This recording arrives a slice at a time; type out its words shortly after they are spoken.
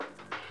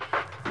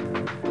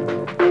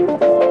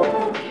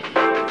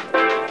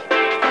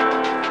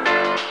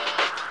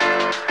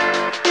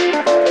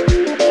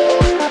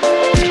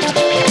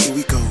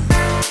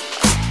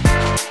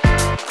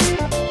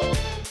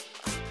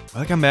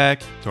Welcome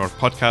back to our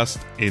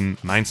podcast In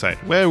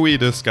Mindsight, where we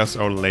discuss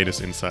our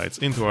latest insights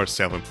into our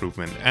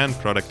self-improvement and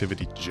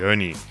productivity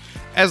journey.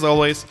 As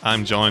always,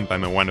 I'm joined by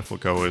my wonderful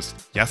co-host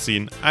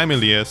Yassin. I'm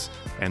Elias,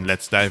 and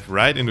let's dive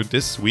right into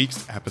this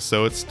week's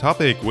episode's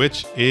topic,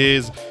 which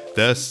is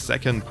the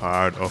second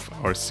part of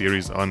our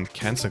series on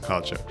cancel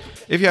culture.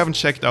 If you haven't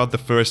checked out the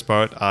first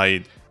part,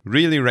 I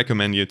really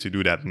recommend you to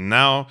do that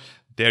now.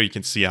 There you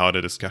can see how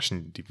the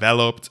discussion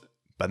developed.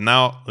 But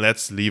now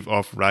let's leave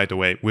off right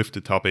away with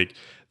the topic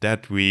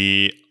that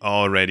we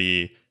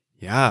already,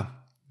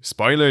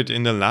 spoiled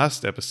in the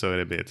last episode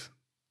a bit.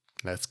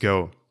 Let's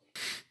go.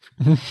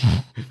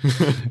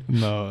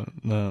 No.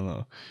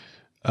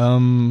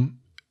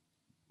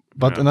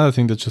 But another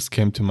thing that just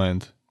came to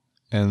mind,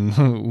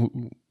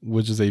 and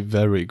which is a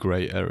very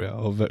gray area,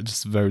 or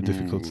just very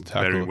difficult to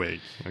tackle. Very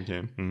vague.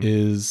 Okay.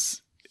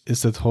 Is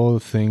that whole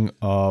thing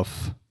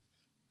of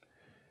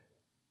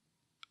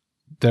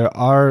there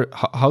are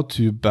how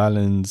to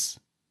balance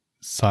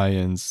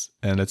science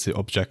and, let's say,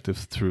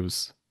 objective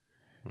truths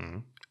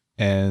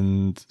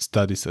and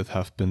studies that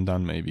have been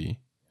done, maybe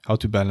how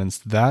to balance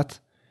that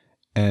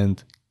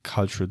and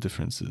cultural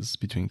differences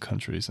between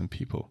countries and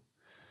people.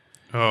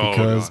 Oh,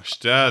 because gosh,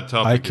 that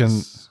topic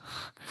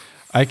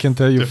I can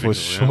tell you for difficult,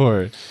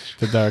 sure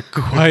that there are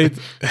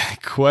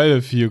quite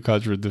a few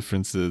cultural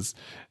differences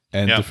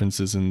and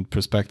differences in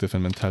perspective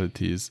and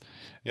mentalities.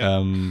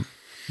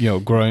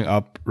 Growing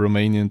up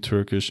Romanian,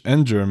 Turkish,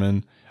 and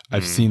German,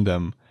 I've seen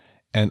them.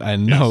 And I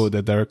know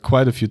that there are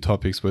quite a few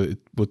topics where it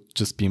would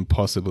just be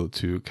impossible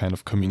to kind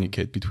of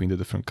communicate between the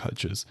different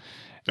cultures.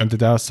 And that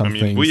there are some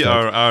things we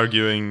are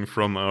arguing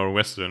from our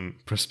Western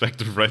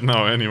perspective right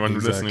now. Anyone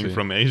listening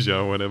from Asia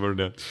or whatever,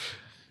 that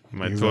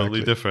might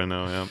totally differ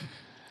now, yeah.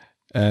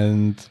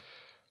 And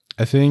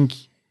I think,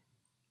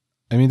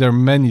 there are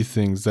many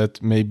things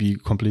that may be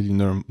completely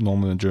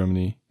normal in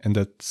Germany, and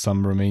that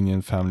some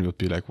Romanian family would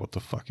be like, what the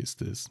fuck is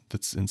this?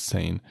 That's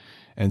insane.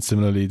 And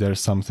similarly, there are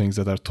some things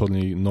that are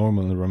totally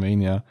normal in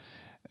Romania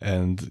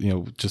and,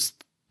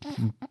 just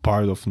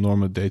part of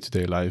normal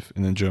day-to-day life.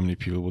 And in Germany,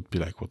 people would be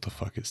like, what the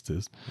fuck is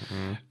this?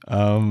 You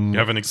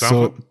have an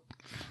example?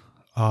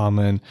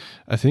 I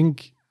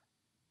think...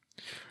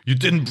 You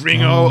didn't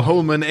bring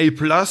home an A+?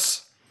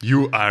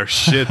 You are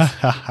shit.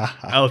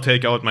 I'll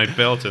take out my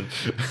belt and...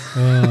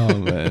 Oh,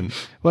 man.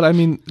 Well,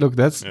 look,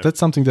 that's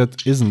something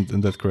that isn't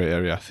in that gray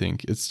area, I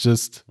think. It's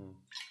just...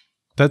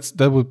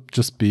 That would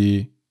just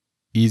be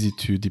easy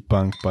to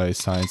debunk by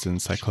science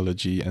and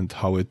psychology and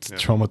how it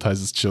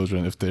traumatizes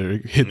children if they're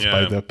hit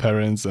by their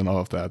parents and all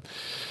of that.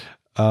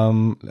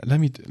 Let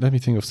me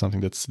think of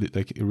something that's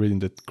like really in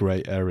that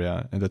gray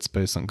area and that's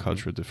based on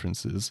cultural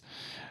differences.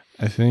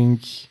 I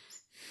think...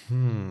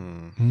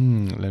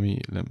 Let me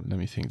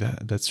think.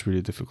 That's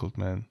really difficult,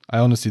 man. I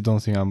honestly don't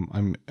think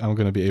I'm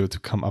gonna be able to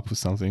come up with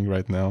something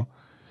right now.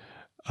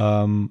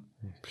 I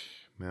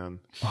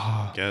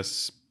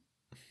guess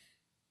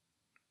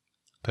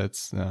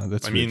that's.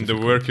 Really the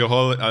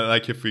workaholic.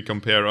 Like if we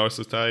compare our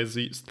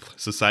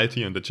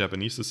society and the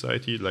Japanese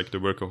society, like the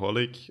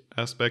workaholic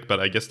aspect,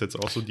 but I guess that's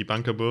also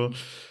debunkable.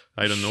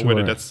 I don't know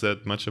whether that's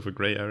that much of a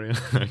gray area.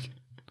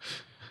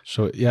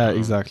 Sure. Yeah.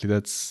 Exactly.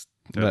 That's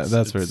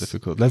very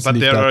difficult. But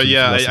there are,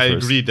 I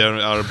agree. There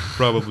are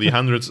probably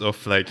hundreds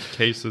of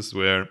cases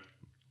where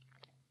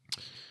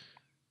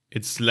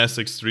it's less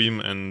extreme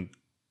and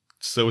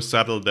so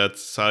subtle that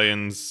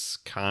science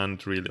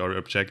can't really, or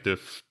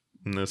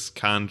objectiveness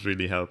can't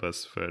really help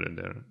us further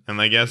there.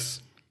 And I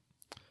guess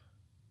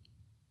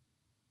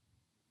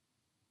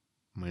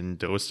when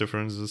those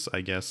differences,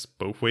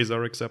 both ways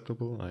are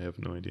acceptable. I have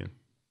no idea.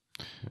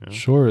 Yeah.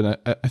 Sure, and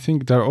I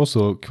think there are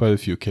also quite a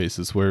few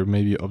cases where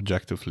maybe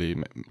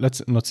objectively,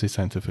 let's not say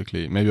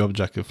scientifically, maybe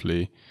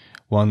objectively,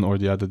 one or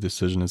the other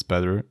decision is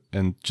better,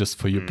 and just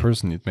for you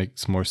personally, it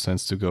makes more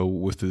sense to go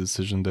with the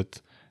decision that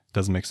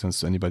doesn't make sense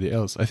to anybody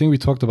else. I think we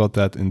talked about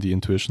that in the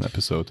intuition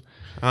episode.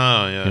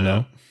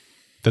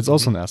 That's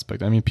also an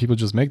aspect. People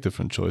just make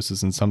different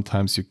choices, and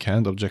sometimes you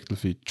can't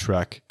objectively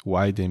track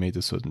why they made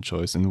a certain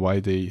choice and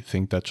why they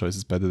think that choice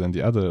is better than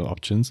the other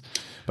options.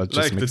 But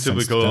just like the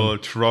typical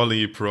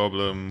trolley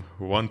problem: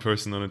 one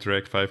person on the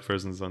track, 5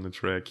 persons on the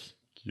track.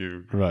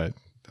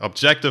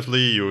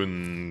 Objectively,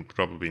 you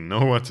probably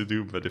know what to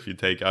do, but if you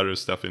take other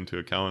stuff into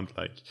account,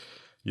 like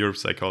your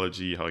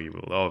psychology, how you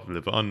will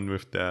live on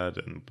with that,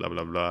 and blah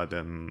blah blah,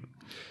 then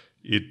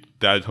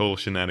that whole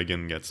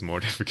shenanigan gets more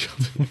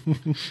difficult.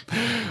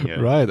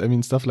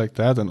 Right. Stuff like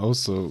that, and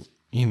also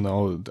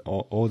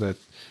all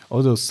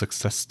those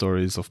success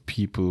stories of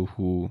people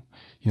who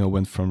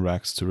went from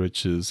rags to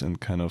riches and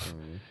kind of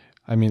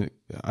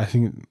I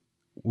think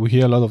we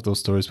hear a lot of those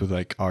stories with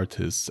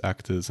artists,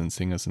 actors, and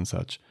singers and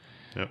such,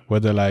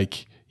 where they're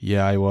like,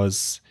 I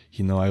was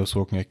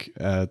working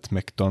at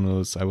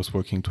McDonald's, I was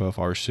working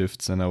 12-hour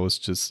shifts, and I was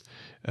just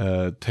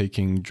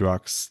taking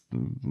drugs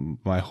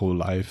my whole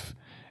life.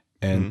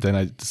 And then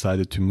I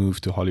decided to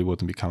move to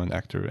Hollywood and become an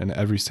actor. And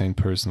every sane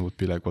person would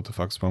be like, what the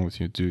fuck's wrong with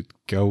you, dude?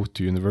 Go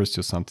to university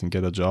or something,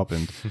 get a job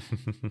and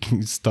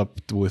stop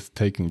with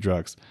taking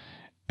drugs.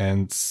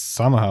 and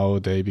somehow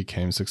they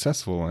became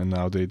successful, and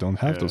now they don't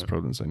have those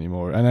problems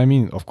anymore. And I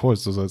mean, of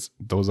course,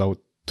 those are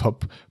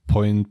top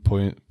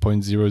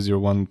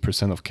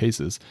 0.001% of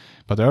cases,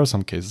 but there are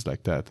some cases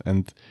like that,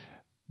 and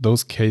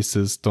those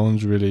cases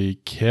don't really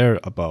care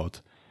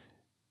about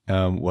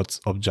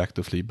what's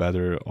objectively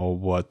better, or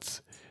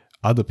what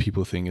other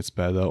people think is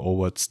better, or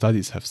what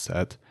studies have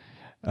said.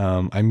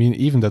 I mean,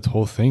 even that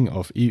whole thing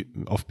of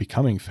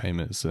becoming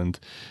famous and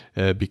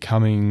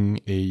becoming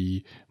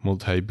a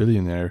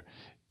multi-billionaire,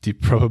 the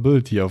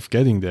probability of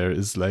getting there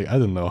is like, I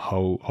don't know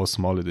how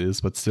small it is,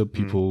 but still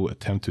people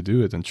attempt to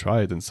do it and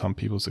try it, and some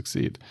people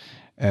succeed.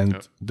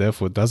 And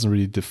therefore it doesn't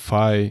really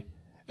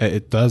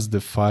it does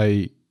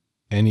defy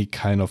any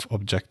kind of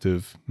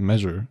objective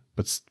measure,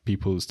 but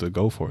people still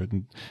go for it.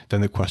 And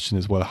then the question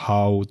is, well,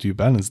 how do you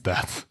balance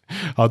that?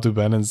 How to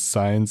balance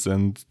science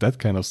and that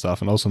kind of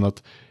stuff, and also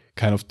not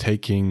kind of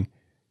taking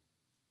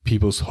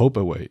people's hope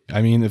away.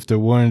 I mean, if there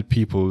weren't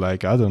people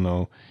like, I don't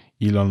know,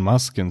 Elon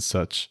Musk and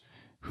such,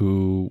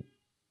 who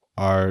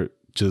are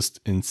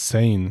just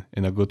insane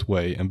in a good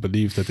way and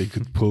believe that they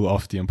could pull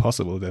off the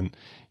impossible, then,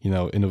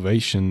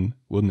 innovation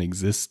wouldn't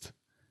exist.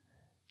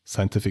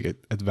 Scientific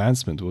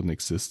advancement wouldn't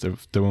exist.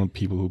 There weren't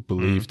people who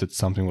believed that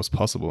something was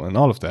possible and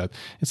all of that.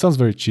 It sounds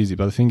very cheesy,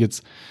 but I think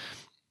it's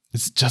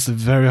just a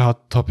very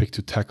hard topic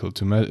to tackle,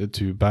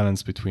 to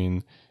balance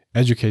between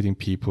educating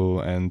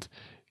people and,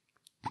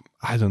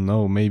 I don't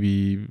know,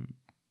 maybe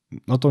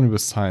not only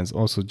with science,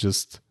 also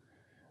just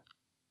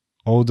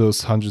all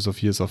those hundreds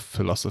of years of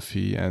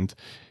philosophy and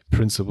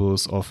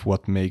principles of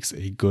what makes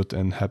a good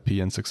and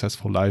happy and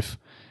successful life,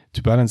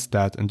 to balance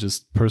that and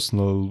just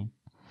personal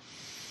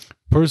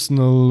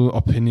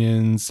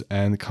opinions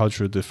and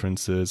cultural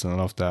differences and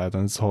all of that,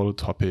 and this whole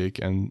topic.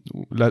 And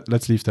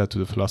let's leave that to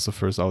the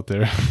philosophers out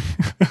there.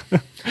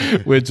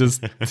 We're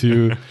just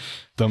two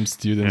dumb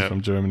students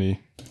from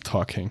Germany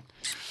talking.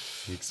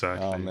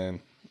 Exactly. Oh man,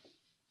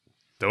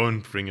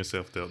 don't bring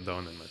yourself down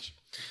that much.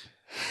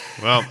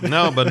 Well,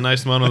 no, but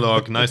nice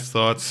monologue, nice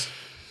thoughts.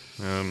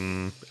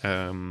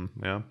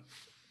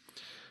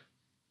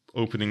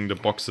 Opening the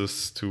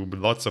boxes to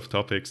lots of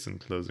topics and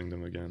closing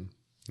them again.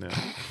 Yeah,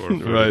 for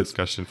right.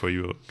 Discussion for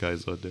you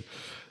guys out there.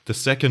 The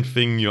second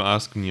thing you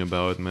asked me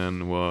about,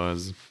 man,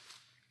 was,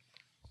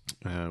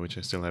 which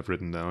I still have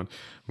written down,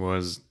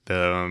 was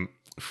the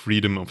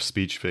freedom of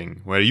speech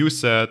thing, where you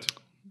said,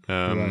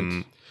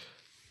 right.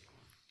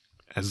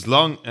 As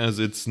long as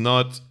it's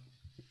not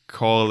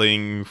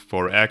calling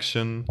for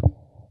action,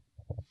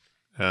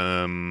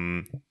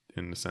 in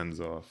the sense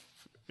of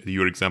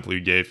your example you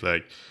gave,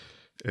 like,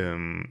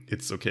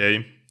 it's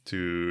okay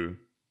to,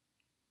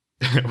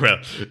 well,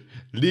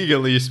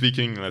 legally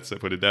speaking, let's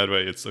put it that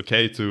way, it's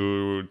okay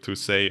to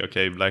say,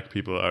 okay, black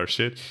people are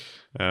shit,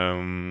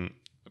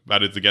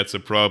 but it gets a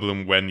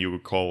problem when you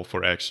call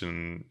for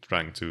action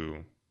trying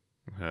to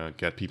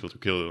get people to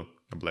kill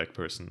a black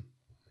person,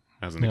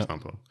 as an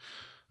example.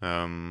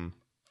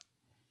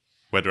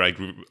 Whether I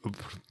agree,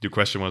 your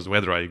question was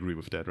whether I agree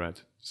with that,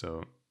 right?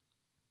 So,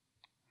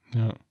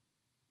 yeah.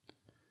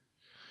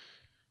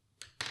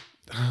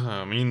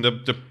 I mean,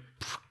 the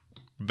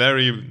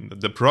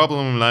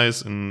problem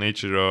lies in the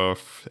nature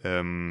of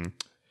am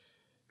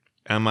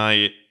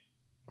I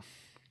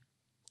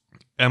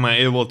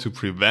able to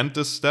prevent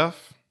this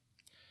stuff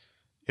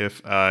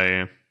if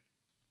I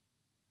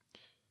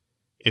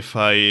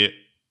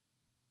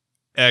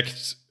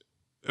act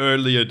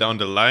earlier down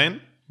the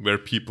line, where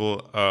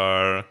people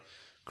are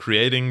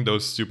creating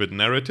those stupid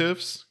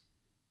narratives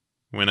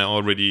when I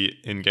already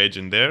engage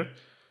in there?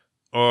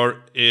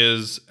 Or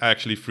is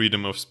actually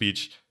freedom of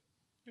speech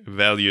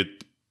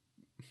valued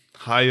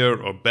higher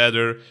or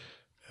better,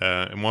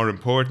 more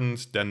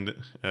important than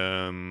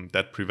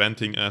that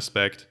preventing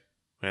aspect,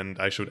 and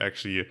I should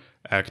actually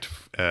act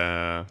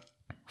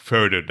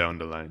further down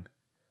the line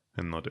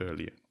and not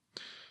earlier?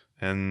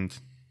 And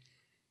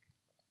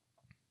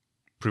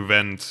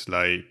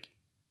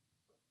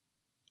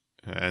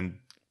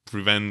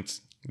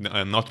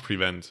not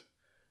prevent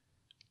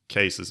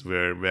cases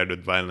where the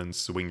violence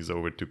swings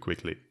over too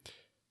quickly,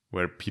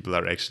 where people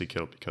are actually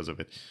killed because of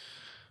it.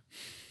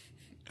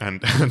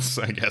 And that's,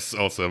 I guess,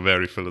 also a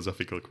very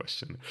philosophical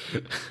question.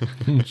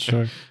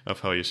 Sure.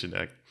 Of how you should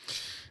act.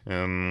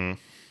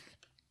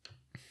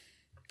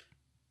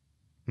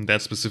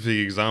 That specific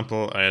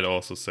example, I'd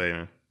also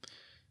say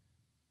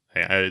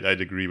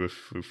I'd agree with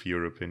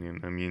your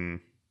opinion. I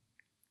mean,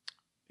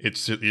 it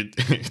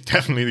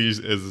definitely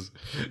is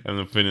an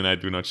opinion I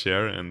do not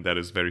share, and that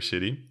is very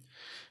shitty.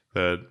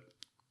 But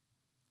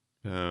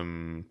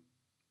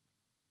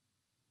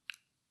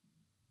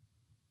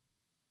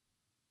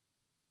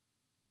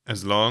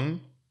as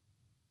long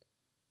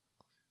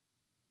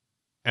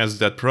as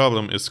that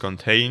problem is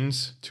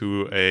contained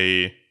to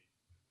a,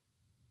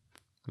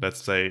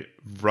 let's say,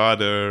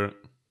 rather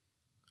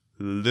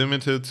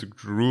limited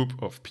group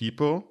of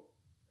people,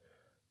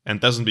 and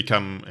doesn't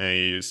become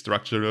a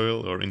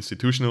structural or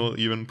institutional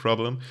even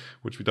problem,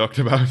 which we talked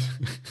about,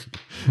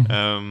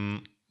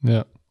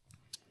 yeah,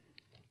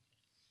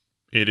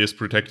 it is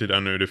protected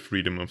under the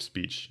freedom of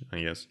speech,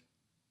 I guess.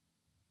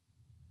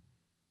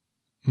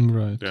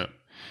 Right. Yeah.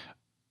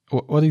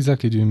 What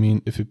exactly do you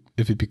mean if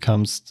it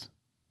becomes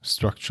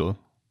structural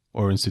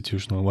or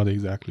institutional? What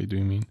exactly do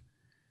you mean?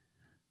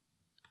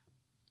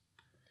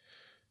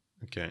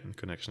 Okay,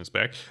 connection is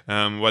back.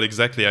 What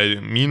exactly I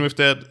mean with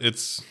that,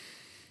 it's,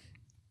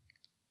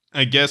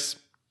 I guess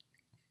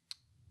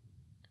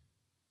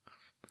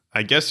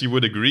you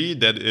would agree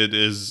that it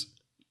is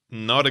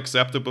not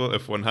acceptable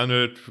if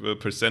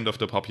 100% of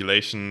the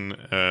population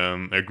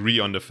agree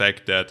on the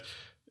fact that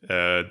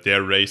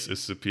their race is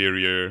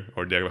superior,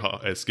 or their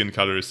skin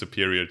color is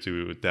superior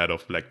to that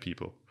of black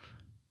people.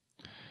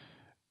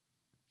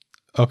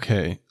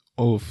 Okay.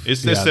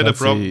 Is that a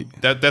problem?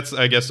 That's,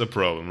 I guess, a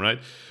problem, right?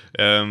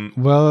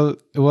 Well,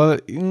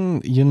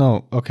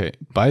 okay.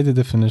 By the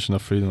definition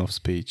of freedom of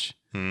speech,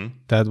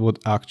 that would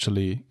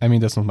actually, I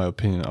mean, that's not my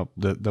opinion.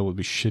 That would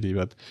be shitty,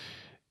 but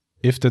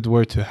if that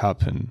were to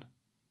happen,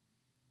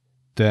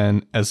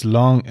 then as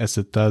long as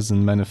it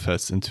doesn't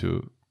manifest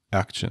into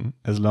action,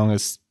 as long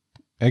as,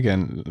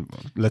 again,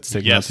 let's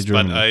take Nazi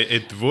Germany. But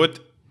it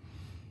would.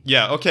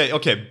 Yeah.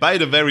 Okay. By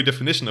the very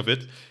definition of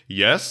it,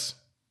 yes,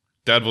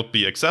 that would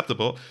be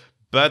acceptable.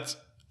 But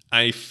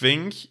I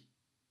think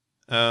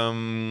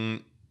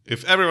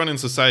if everyone in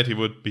society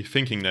would be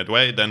thinking that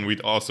way, then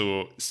we'd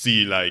also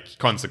see like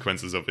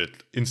consequences of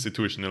it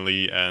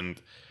institutionally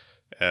and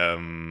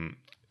in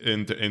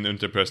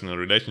interpersonal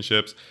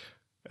relationships,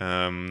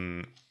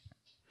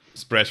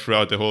 spread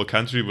throughout the whole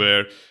country,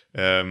 where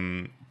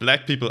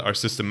black people are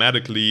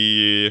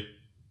systematically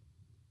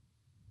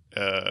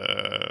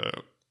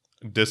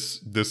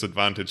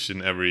disadvantaged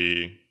in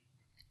every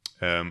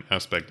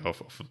aspect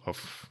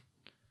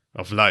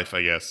of life,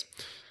 I guess.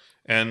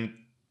 And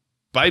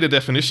by the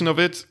definition of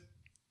it,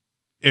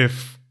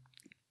 if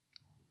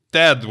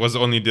that was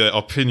only the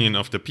opinion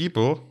of the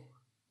people,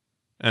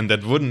 and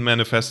that wouldn't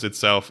manifest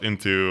itself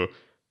into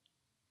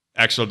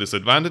actual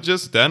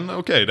disadvantages, then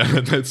okay,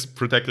 that's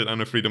protected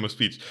under freedom of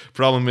speech.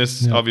 Problem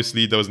is,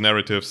 obviously, those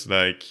narratives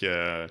like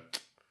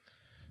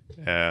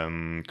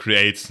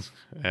create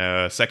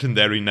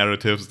secondary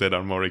narratives that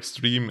are more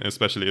extreme,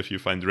 especially if you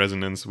find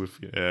resonance with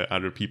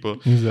other people.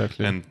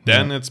 Exactly. And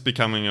then it's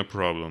becoming a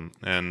problem.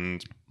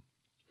 And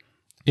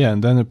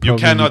and then it you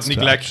cannot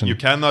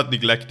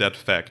neglect that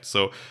fact.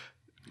 So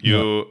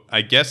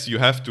I guess you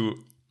have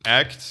to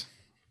act.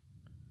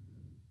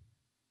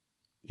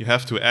 You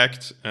have to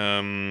act,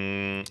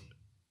 and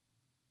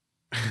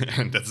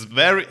that's a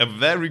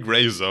very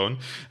gray zone.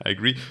 I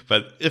agree.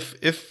 But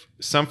if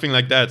something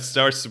like that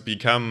starts to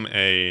become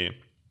a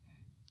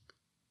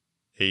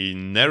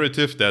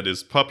narrative that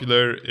is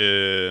popular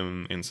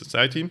in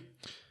society,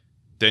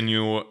 then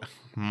you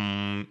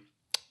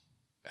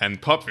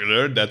and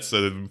popular, that's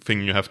a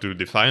thing you have to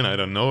define. I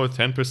don't know,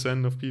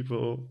 10% of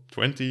people,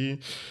 20,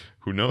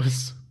 who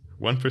knows,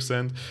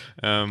 1%.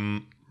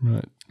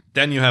 Right.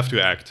 Then you have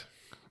to act.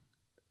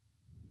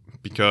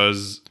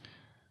 Because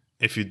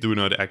if you do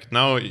not act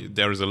now,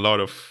 there is a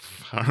lot of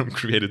harm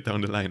created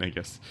down the line, I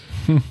guess.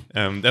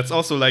 That's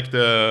also like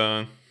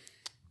the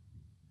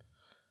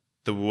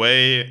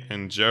way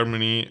in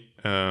Germany,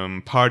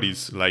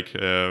 parties, like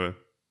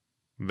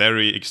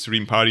very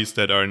extreme parties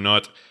that are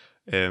not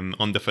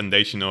on the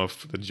foundation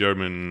of the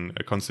German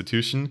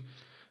constitution,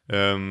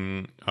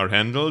 are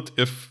handled.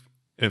 If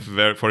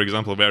for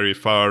example, very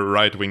far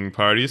right-wing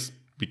parties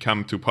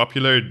become too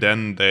popular,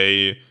 then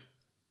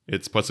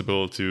it's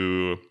possible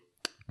to,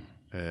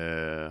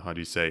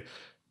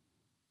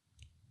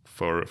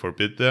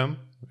 forbid them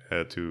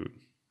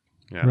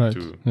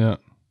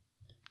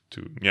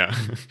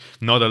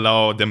not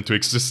allow them to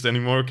exist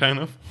anymore, kind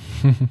of,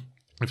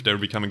 if they're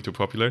becoming too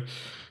popular.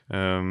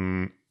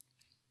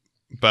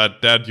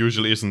 But that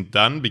usually isn't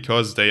done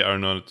because they are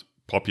not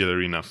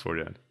popular enough for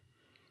that.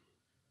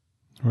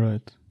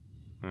 Right.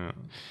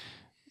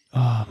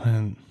 Oh,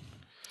 man.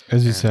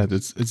 As you said,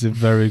 it's a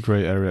very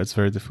gray area. It's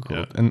very difficult.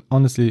 Yeah. And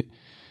honestly,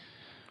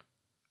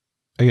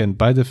 again,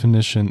 by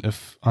definition,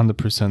 if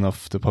 100%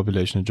 of the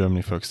population in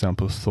Germany, for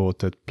example, thought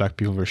that black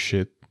people were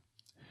shit,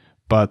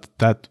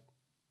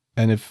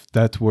 if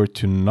that were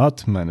to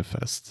not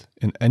manifest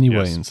in any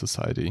way in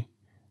society,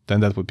 then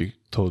that would be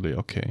totally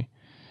okay.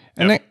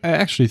 And I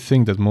actually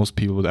think that most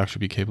people would actually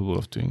be capable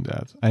of doing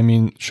that. I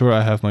mean, sure,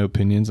 I have my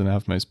opinions and I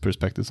have my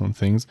perspectives on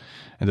things,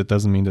 and that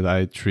doesn't mean that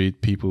I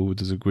treat people who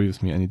disagree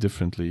with me any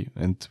differently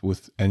and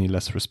with any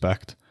less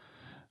respect,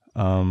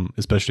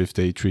 especially if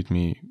they treat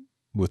me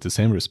with the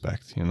same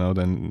respect,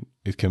 then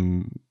it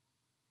can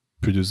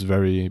produce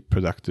very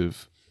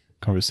productive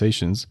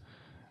conversations.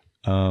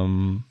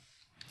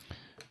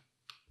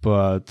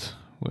 But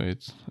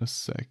wait a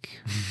sec.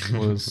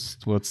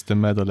 What's the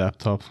Meta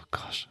laptop?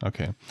 Gosh,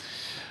 okay.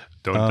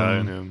 Don't die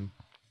on him.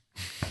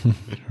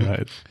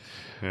 Right.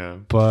 Yeah.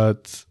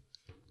 But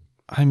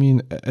I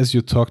mean, as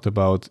you talked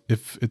about,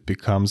 if it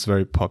becomes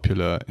very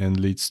popular and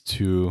leads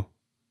to,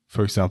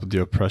 for example, the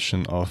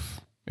oppression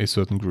of a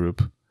certain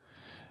group,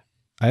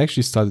 I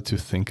actually started to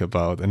think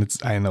about, and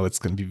I know it's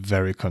going to be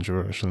very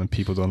controversial, and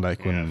people don't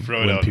like when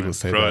people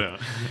say that.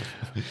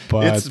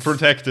 But it's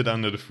protected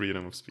under the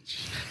freedom of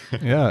speech.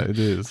 Yeah, it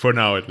is. For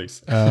now, at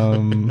least.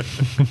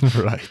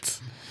 Right.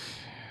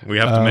 We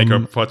have to make our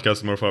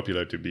podcast more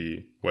popular to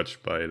be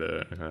watched by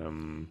the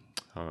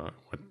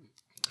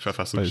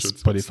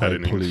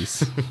Spotify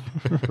police.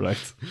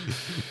 Right.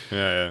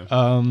 Yeah.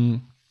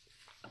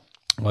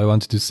 What I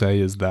wanted to say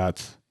is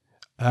that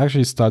I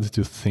actually started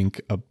to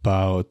think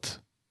about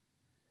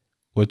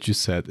what you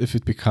said. If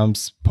it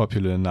becomes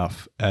popular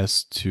enough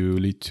as to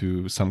lead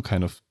to some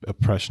kind of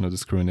oppression or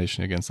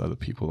discrimination against other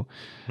people,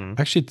 I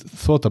actually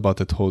thought about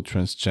that whole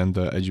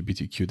transgender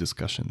LGBTQ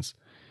discussions.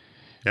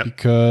 Yep.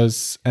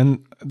 Because,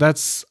 and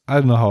that's, I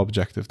don't know how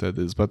objective that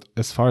is, but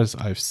as far as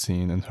I've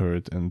seen and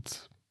heard and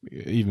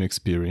even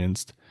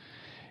experienced,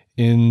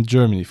 in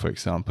Germany, for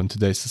example, in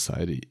today's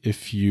society,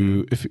 if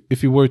you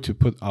were to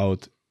put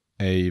out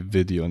a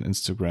video on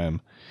Instagram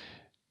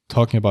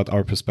talking about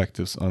our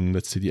perspectives on,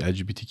 let's say, the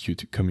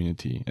LGBTQ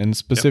community, and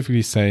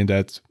specifically saying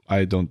that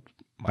I don't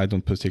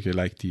particularly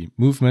like the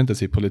movement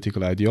as a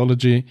political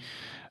ideology,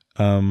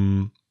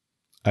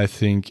 I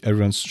think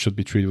everyone should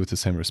be treated with the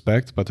same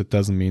respect, but it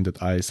doesn't mean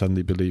that I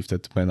suddenly believe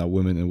that men are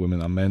women and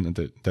women are men and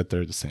that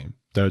they're the same.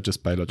 There are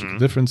just biological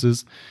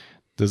differences.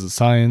 There's a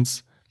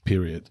science,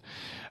 period.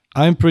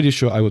 I'm pretty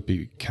sure I would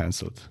be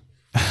cancelled.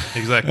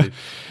 Exactly.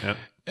 Yeah.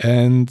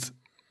 And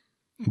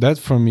that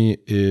for me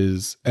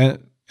is...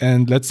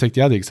 And let's take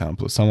the other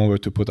example. Someone were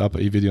to put up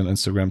a video on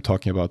Instagram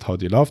talking about how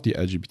they love the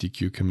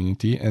LGBTQ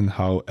community and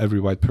how every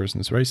white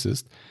person is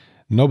racist.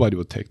 Nobody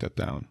would take that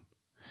down.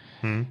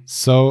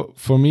 So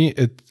for me,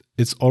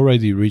 it's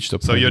already reached a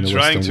point. So you're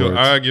trying to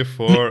argue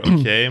for,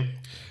 okay,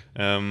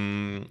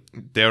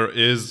 there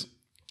is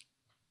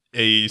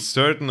a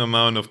certain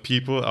amount of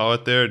people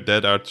out there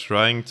that are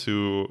trying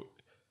to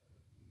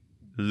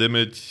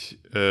limit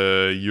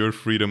your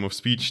freedom of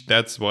speech.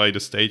 That's why the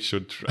state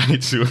should try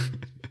to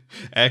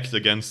act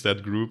against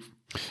that group.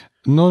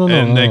 No.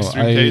 In the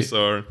extreme case,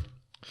 or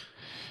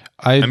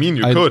I mean,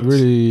 you could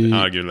really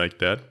argue like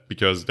that,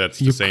 because that's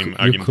the same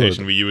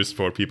argumentation we use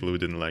for people who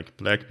didn't like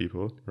black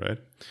people, right?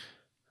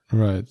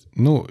 Right.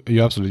 No,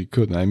 you absolutely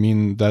could. I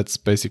mean, that's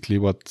basically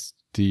what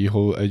the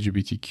whole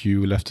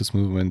LGBTQ leftist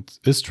movement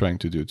is trying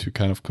to do, to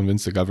kind of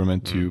convince the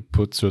government to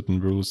put certain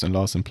rules and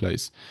laws in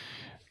place,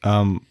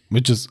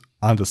 which is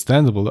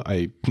understandable.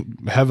 I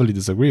heavily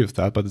disagree with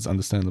that, but it's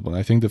understandable. And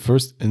I think the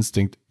first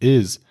instinct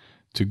is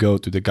to go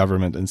to the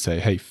government and say,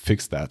 hey,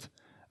 fix that.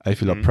 I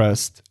feel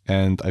oppressed,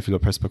 and I feel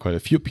oppressed by quite a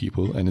few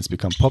people, and it's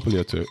become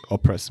popular to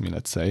oppress me,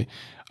 let's say.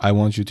 I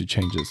want you to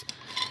change this.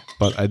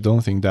 But I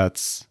don't think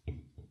that's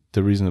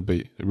the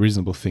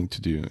reasonable thing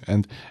to do.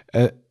 And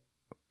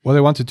what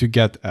I wanted to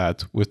get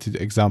at with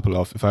the example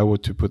of, if I were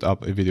to put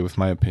up a video with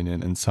my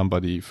opinion and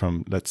somebody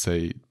from, let's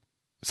say,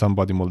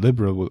 somebody more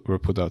liberal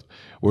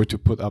were to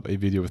put up a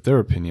video with their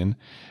opinion,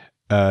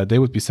 they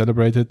would be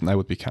celebrated and I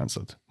would be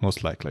cancelled,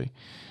 most likely.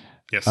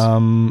 Yes.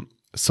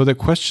 So the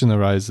question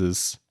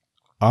arises,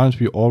 aren't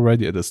we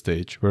already at a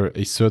stage where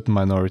a certain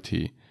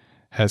minority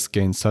has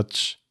gained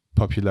such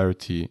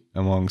popularity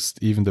amongst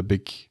even the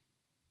big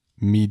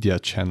media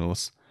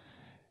channels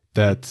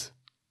that,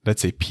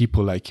 let's say,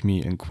 people like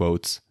me, in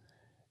quotes,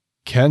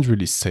 can't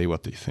really say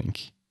what they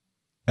think?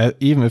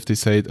 Even if they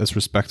say it as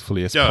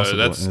respectfully as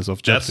possible and as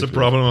objectively. That's the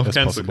problem of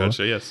cancel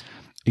culture, yes.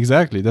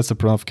 Exactly, that's the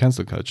problem of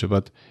cancel culture.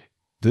 But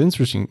the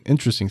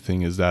interesting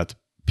thing is that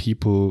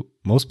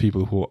most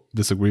people who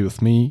disagree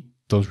with me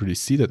don't really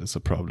see that as a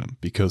problem,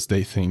 because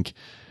they think,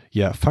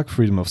 yeah, fuck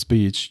freedom of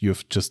speech,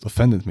 you've just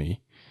offended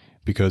me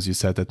because you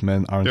said that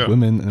men aren't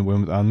women and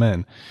women aren't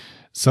men.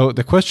 So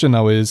the question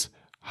now is,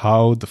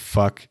 how the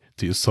fuck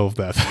do you solve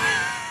that?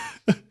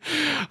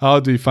 How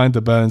do you find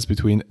the balance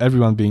between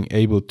everyone being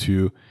able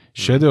to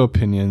share their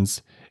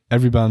opinions,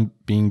 everyone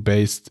being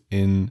based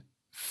in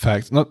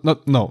facts,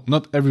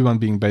 not everyone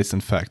being based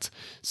in facts,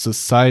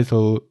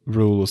 societal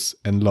rules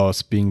and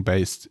laws being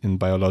based in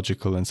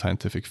biological and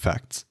scientific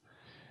facts,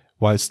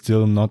 while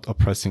still not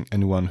oppressing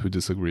anyone who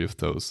disagree with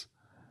those?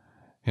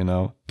 You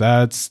know,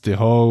 that's the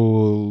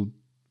whole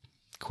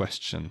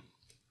question.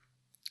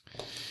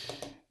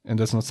 And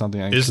that's not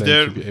something I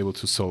claim to be able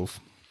to solve.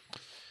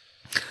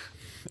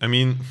 I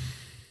mean,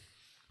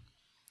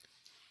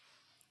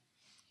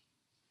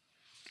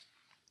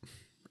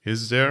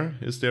 is there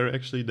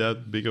actually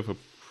that big of a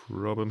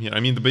problem here?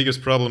 I mean, the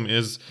biggest problem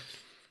is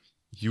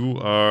you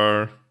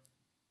are,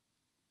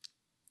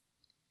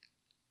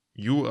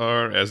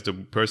 as the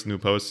person who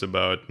posts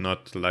about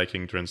not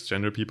liking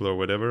transgender people or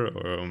whatever,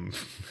 or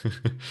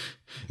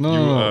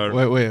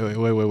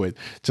wait.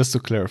 Just to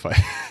clarify,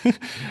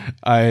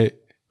 I'm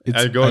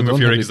going with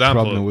your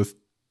example.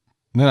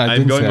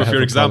 I'm going with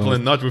your example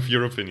and not with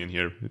your opinion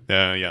here.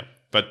 Yeah.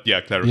 But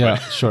yeah, clarify. Yeah,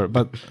 sure.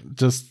 But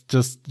just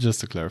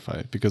to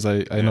clarify, because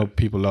I know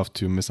people love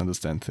to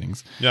misunderstand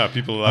things. Yeah,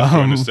 people love to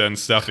understand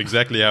stuff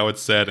exactly how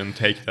it's said and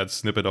take that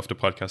snippet of the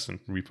podcast and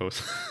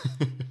repost.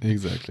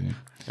 Exactly.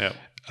 Yeah.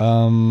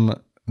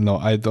 No,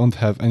 I don't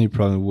have any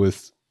problem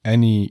with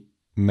any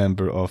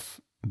member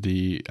of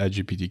the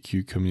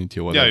LGBTQ community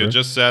or whatever. Yeah, you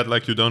just said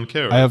like you don't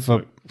care. I have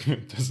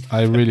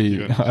I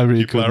really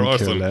couldn't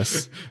care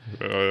less.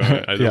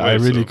 I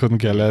really couldn't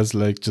care less.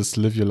 Like, just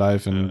live your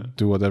life and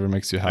do whatever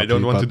makes you happy. I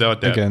don't want to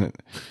doubt that. Again,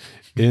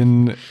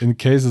 in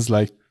cases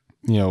like,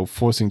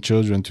 forcing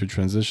children to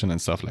transition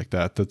and stuff like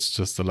that, that's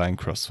just a line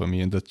crossed for me,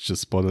 and that's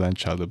just borderline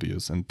child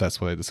abuse, and that's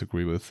what I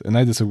disagree with. And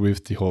I disagree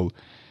with the whole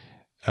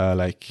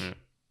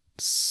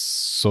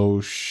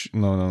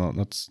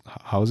not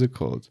how is it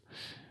called?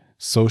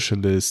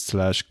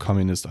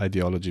 Socialist/communist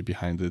ideology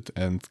behind it,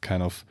 and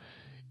kind of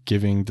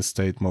giving the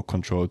state more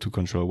control to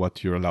control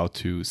what you're allowed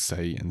to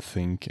say and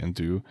think and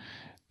do.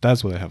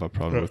 That's what I have a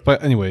problem with.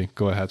 But anyway,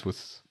 go ahead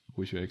with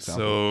your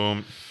example.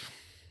 So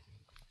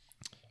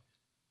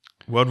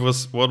what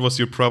was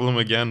your problem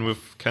again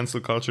with cancel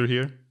culture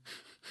here?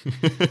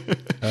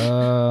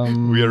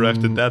 We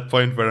arrived at that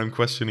point where I'm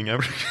questioning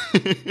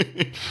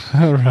everything.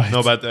 Right.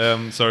 No, but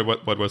sorry,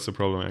 what was the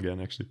problem again,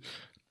 actually?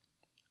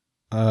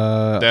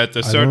 That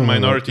a certain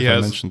minority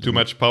has too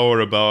much power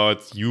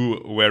about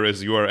you,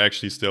 whereas you are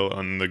actually still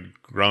on the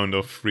ground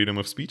of freedom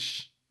of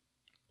speech?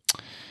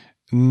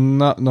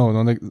 No,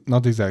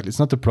 not exactly. It's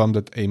not the problem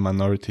that a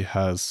minority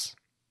has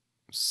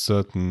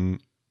certain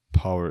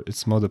power.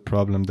 It's more the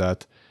problem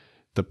that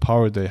the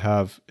power they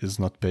have is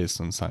not based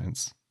on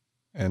science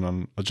and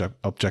on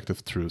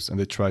objective truths, and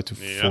they try to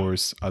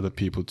force other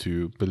people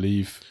to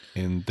believe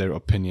in their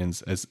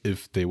opinions as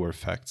if they were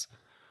facts.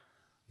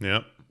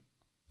 Yeah.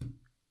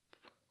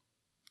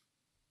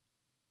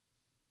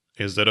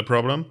 Is that a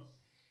problem?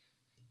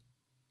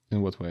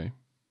 In what way?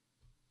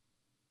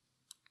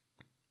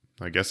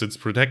 I guess it's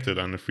protected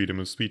under freedom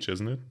of speech,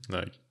 isn't it?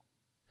 Like,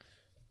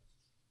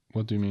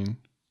 what do you mean?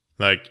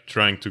 Like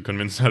trying to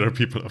convince other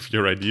people of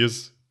your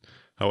ideas,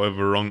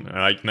 however wrong,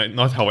 like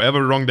not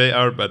however wrong they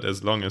are, but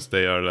as long as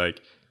they are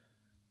like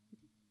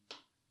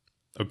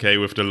okay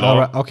with the law.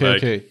 Right.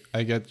 Okay.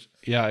 I get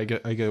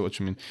what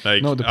you mean.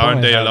 Like, no, the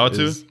aren't they allowed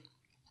to?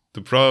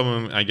 The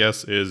problem, I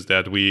guess, is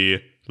that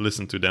we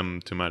listen to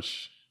them too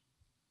much.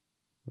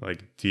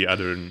 Like the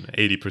other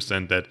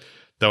 80% that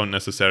don't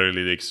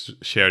necessarily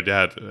share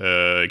that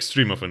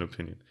extreme of an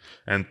opinion,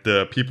 and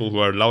the people who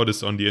are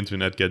loudest on the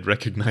internet get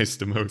recognized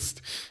the most.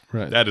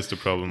 Right. That is the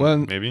problem. Well,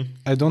 maybe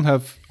I don't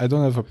have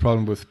a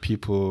problem with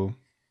people,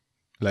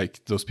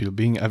 like those people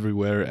being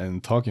everywhere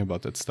and talking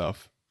about that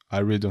stuff. I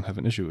really don't have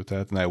an issue with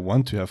that, and I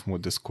want to have more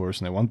discourse,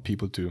 and I want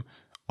people to,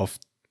 of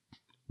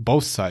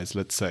both sides,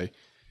 let's say,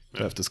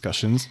 to have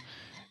discussions.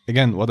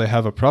 Again, what I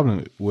have a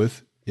problem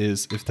with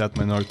is if that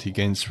minority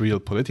gains real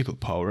political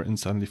power and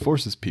suddenly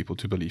forces people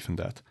to believe in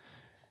that,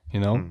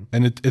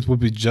 and it would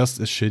be just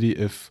as shitty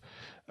if,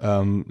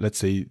 let's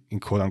say, in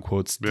quote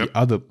unquote, the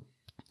other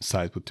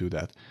side would do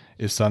that.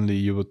 If suddenly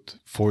you would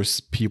force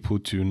people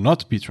to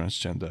not be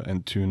transgender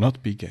and to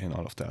not be gay and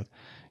all of that,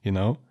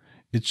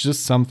 it's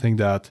just something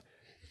that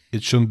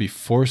it shouldn't be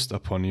forced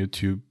upon you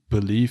to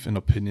believe in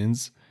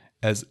opinions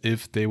as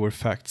if they were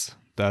facts.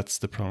 That's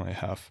the problem I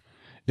have.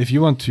 If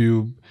you want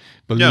to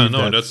believe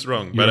that's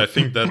wrong. But I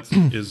think that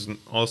is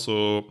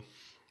also...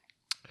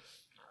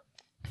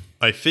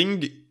 I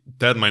think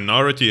that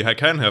minority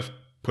can have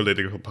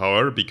political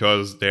power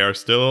because they are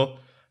still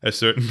a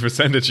certain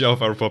percentage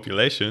of our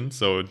population.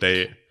 So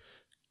they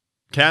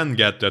can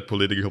get that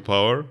political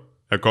power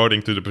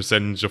according to the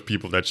percentage of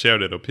people that share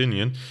that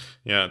opinion.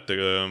 Yeah.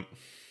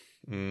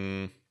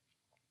 And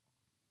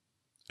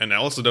I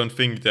also don't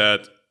think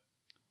that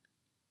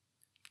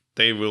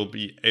they will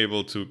be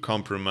able to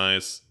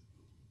compromise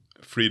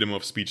freedom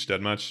of speech that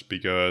much,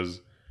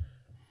 because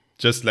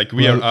just like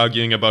we are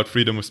arguing about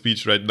freedom of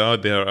speech right now,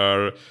 there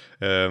are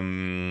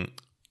the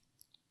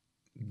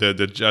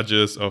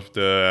judges of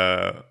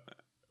the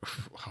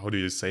how do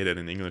you say that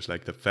in English,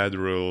 like the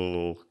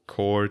federal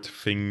court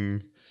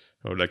thing,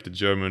 or like the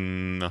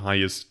German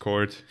highest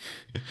court.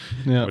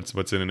 Yeah.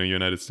 What's in the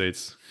United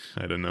States?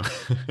 I don't know.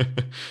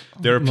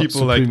 There are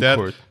people like that.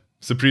 Court.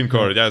 Supreme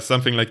Court, yeah,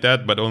 something like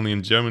that, but only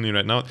in Germany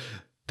right now.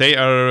 They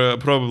are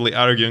probably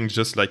arguing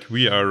just like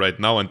we are right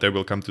now, and they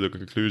will come to the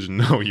conclusion: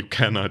 no, you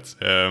cannot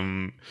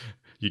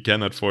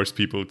force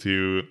people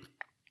to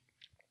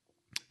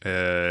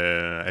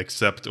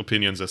accept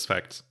opinions as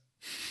facts.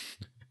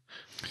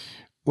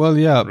 Well,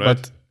 yeah, right?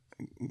 But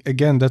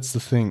again, that's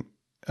the thing.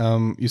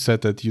 You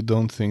said that you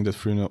don't think that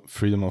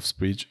freedom of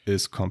speech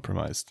is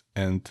compromised,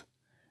 and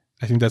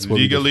I think that's what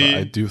legally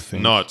I do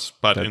think not,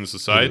 but in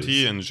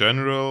society in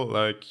general,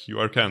 like, you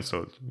are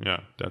cancelled.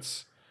 Yeah,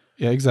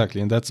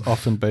 exactly, and that's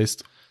often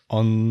based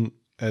on,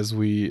 as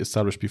we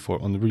established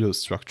before, on real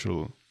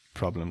structural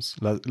problems.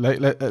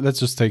 Let's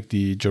just take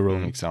the Joe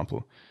Rogan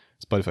example.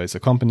 Spotify is a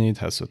company, it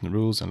has certain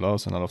rules and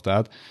laws and all of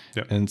that.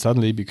 Yeah. And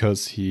suddenly,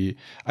 because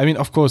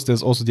of course,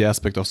 there's also the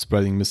aspect of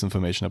spreading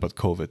misinformation about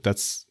COVID.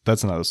 That's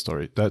another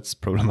story. That's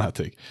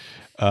problematic.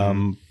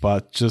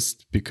 But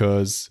just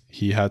because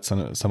he had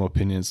some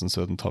opinions on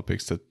certain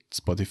topics that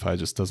Spotify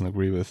just doesn't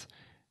agree with,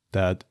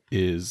 that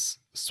is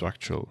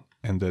structural,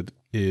 and that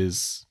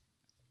is,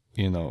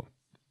 how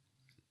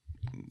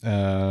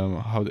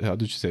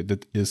did you say,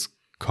 that is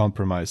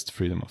compromised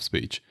freedom of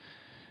speech.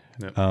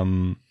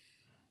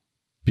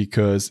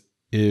 Because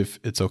if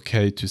it's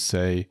okay to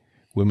say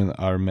women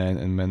are men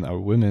and men are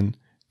women,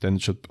 then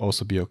it should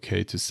also be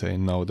okay to say,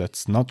 no,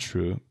 that's not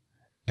true.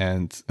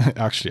 And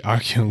actually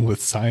arguing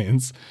with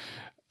science.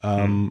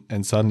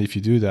 And suddenly if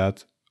you do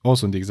that,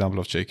 also in the example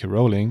of J.K.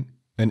 Rowling,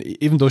 and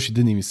even though she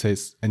didn't even say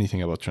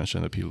anything about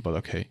transgender people, but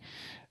okay,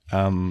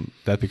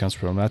 that becomes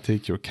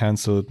problematic. You're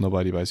canceled.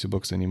 Nobody buys your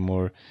books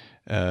anymore.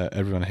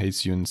 Everyone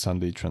hates you and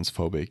suddenly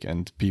transphobic.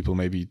 And people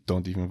maybe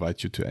don't even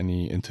invite you to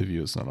any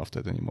interviews, none of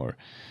that anymore.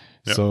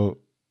 Yep. So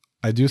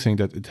I do think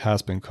that it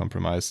has been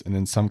compromised. And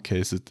in some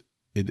cases,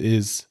 it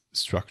is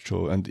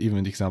structural. And even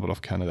in the example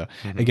of Canada,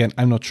 again,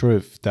 I'm not sure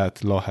if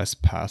that law has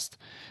passed,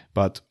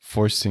 but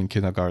forcing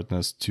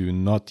kindergartners to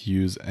not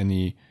use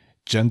any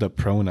gender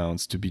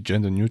pronouns, to be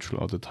gender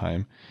neutral all the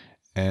time,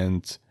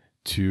 and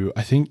to,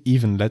 I think,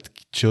 even let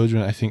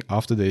children, I think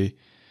after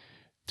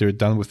they're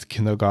done with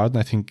kindergarten,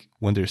 I think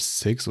when they're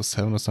 6 or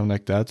 7 or something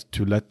like that,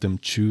 to let them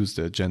choose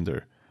their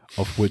gender,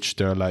 of which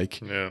there are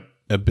like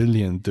a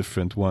billion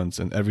different ones,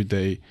 and every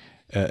day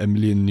a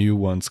million new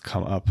ones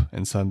come up,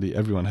 and suddenly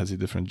everyone has a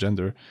different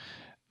gender.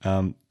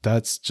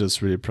 That's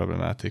just really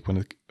problematic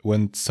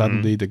when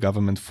suddenly the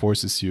government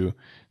forces you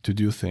to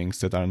do things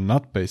that are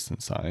not based on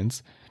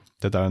science,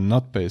 that are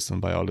not based on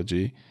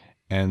biology,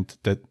 and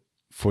that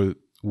for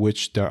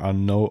which there are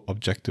no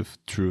objective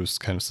truths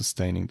kind of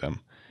sustaining them.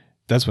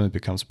 That's when it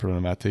becomes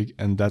problematic,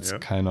 and that's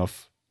kind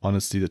of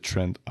honestly the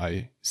trend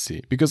I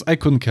see. Because I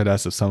couldn't care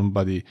less if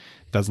somebody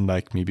doesn't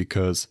like me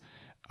because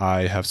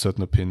I have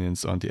certain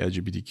opinions on the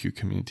LGBTQ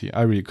community.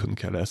 I really couldn't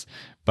care less.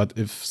 But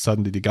if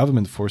suddenly the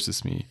government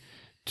forces me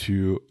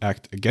to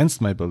act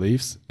against my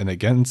beliefs and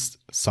against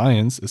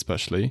science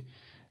especially,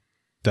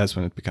 that's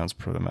when it becomes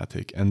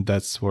problematic. And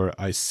that's where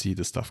I see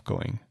the stuff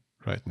going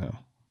right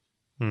now.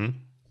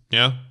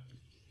 Yeah.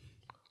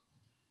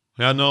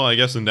 Yeah, no, I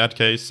guess in that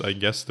case,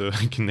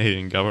 the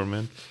Canadian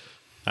government,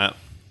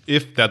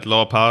 if that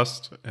law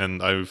passed,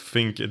 and I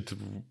think it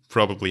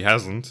probably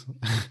hasn't,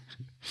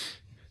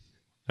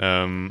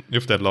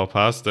 if that law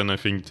passed, then I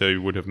think they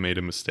would have made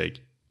a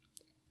mistake.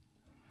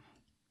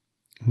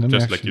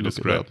 Just like you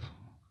described.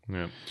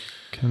 Yeah.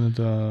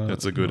 Canada.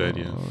 That's a good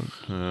idea.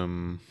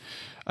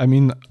 I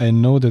mean, I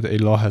know that a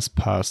law has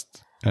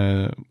passed,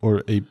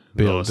 or a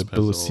bill, the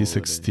Bill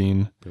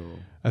C-16.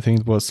 I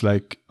think it was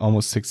like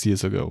almost 6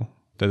 years ago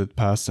that it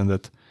passed, and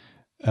that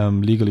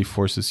legally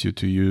forces you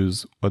to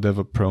use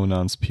whatever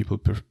pronouns people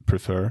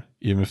prefer,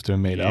 even if they're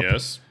made up.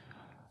 Yes.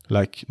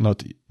 Like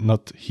not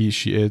he,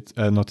 she, it,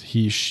 not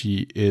he,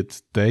 she,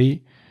 it,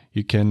 they.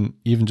 You can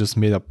even just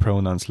made up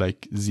pronouns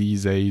like ze,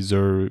 they,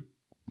 zer,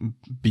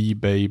 be,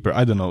 bay,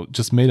 I don't know,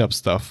 just made up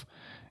stuff.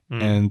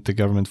 And the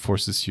government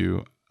forces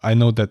you. I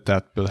know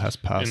that bill has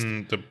passed.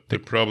 And the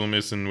problem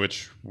is in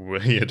which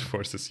way it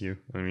forces you.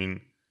 I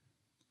mean,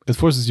 it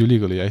forces you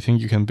legally. I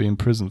think you can be in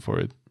prison for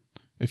it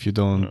if you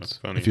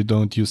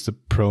don't use the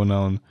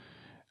pronoun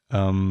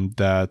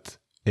that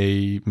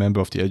a member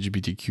of the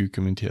LGBTQ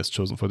community has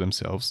chosen for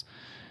themselves.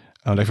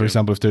 For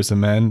example, if there's a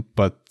man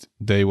but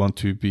they want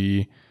to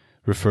be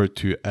referred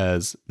to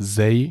as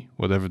they,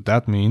 whatever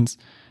that means,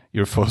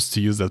 you're forced to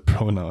use that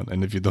pronoun.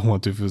 And if you don't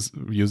want to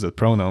use that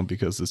pronoun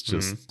because it's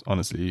just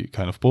honestly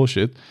kind of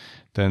bullshit,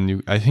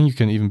 then I think you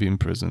can even be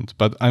imprisoned.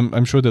 But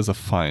I'm sure there's a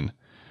fine.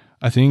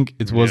 I think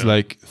it was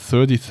like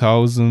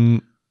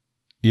 $30,000.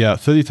 Yeah,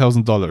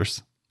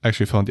 $30,000.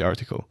 Actually found the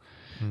article.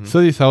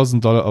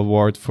 $30,000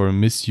 award for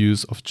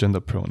misuse of gender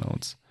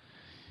pronouns.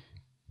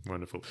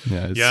 Wonderful.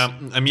 Yeah,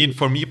 I mean,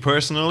 for me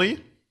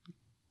personally,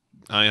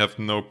 I have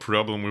no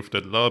problem with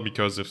that law,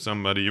 because if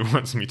somebody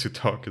wants me to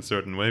talk a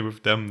certain way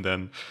with them,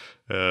 then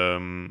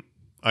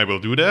I will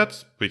do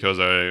that, because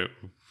I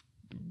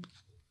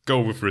go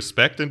with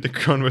respect into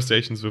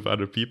conversations with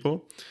other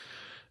people.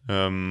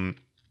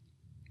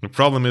 The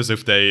problem is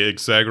if they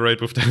exaggerate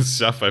with that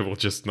stuff, I will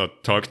just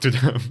not talk to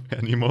them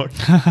anymore.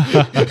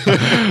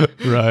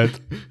 Right.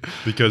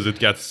 Because it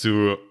gets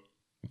too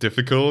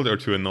difficult or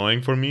too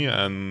annoying for me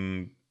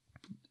and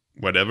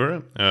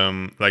whatever.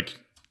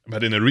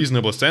 But in a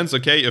reasonable sense,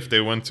 okay, if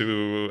you want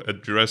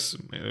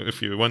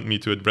me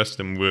to address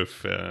them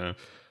with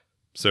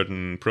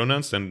certain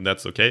pronouns, then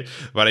that's okay.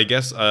 But I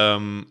guess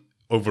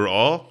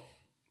overall,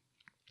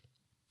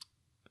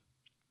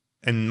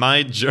 in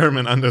my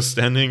German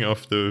understanding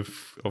of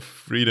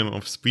freedom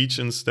of speech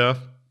and stuff,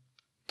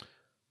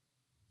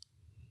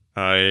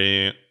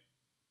 I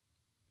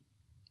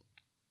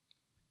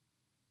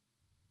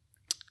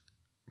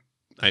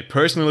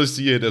personally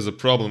see it as a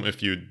problem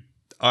if you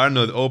are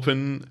not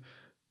open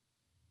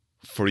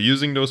for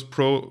using those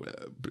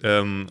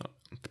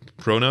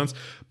pronouns.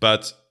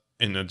 But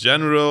in a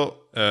general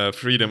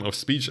freedom of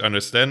speech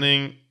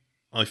understanding,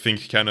 I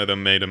think Canada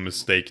made a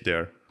mistake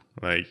there.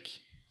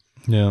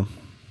 Yeah.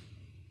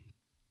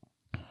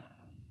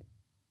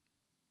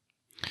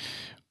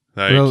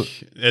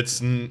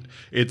 It's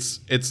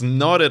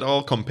not at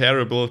all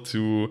comparable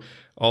to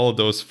all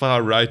those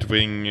far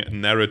right-wing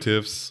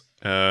narratives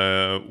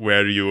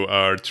where you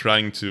are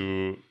trying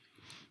to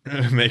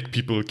make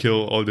people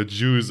kill all the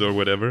Jews or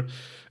whatever.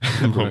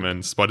 Oh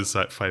man,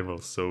 Spotify will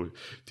so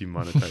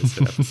demonetize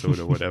the episode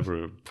or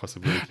whatever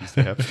possibilities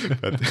they have,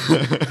 but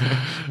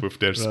with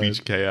their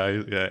speech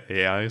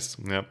AIs,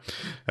 yeah.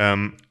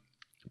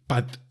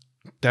 But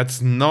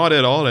that's not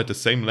at all at the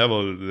same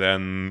level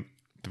than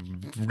the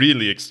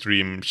really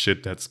extreme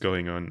shit that's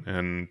going on,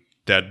 and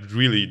that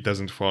really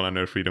doesn't fall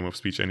under freedom of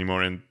speech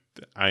anymore. And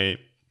my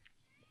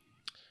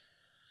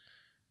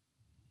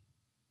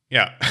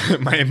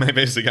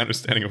basic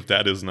understanding of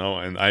that is no,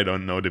 and I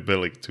don't know the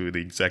bill to the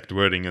exact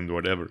wording and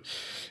whatever.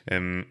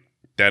 And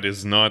that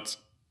is not,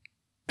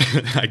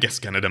 I guess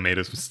Canada made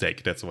a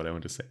mistake. That's what I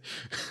want to say.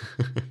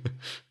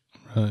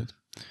 Right.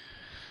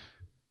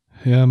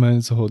 Yeah, man,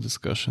 it's a whole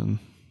discussion.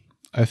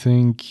 I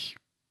think...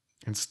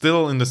 And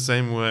still in the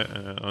same way,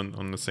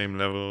 on the same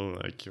level,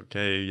 like,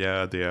 okay,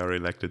 yeah, they are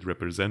elected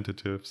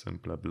representatives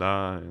and blah,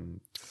 blah,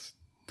 and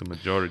the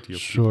majority of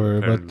people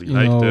apparently but,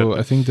 like that.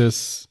 I think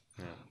there's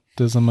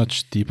a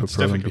much deeper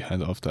problem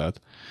behind all of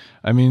that.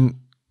 I mean,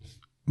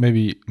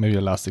 maybe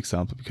a last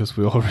example, because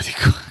we're already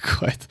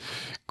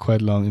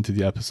quite long into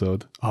the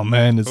episode. Oh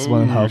man, it's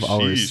 1.5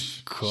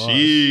 hours.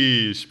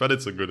 Sheesh, but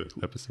it's a good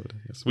episode.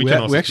 Yes. We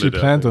actually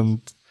planned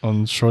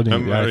on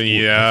shortening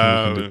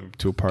the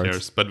 2 parts.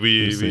 Cares, but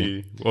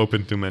we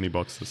opened too many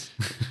boxes.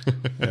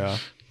 Yeah.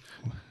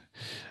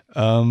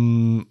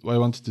 What I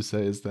wanted to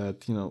say is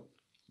that,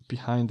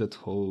 behind that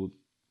whole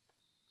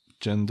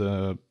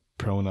gender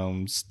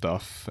pronoun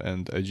stuff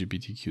and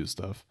LGBTQ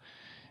stuff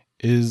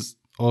is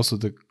also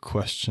the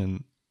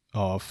question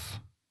of,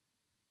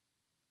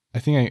 I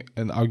think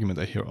an argument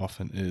I hear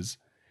often is,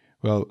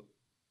 well,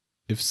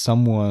 if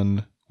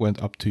someone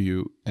went up to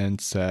you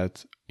and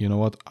said, you know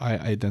what, I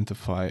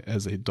identify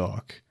as a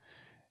dog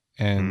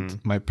and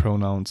my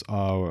pronouns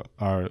are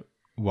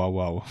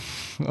wow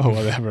or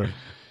whatever.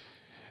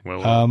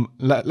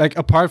 Like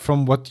apart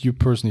from what you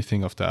personally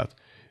think of that,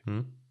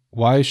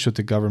 why should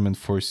the government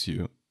force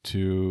you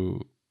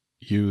to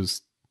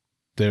use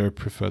their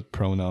preferred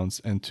pronouns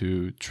and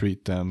to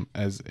treat them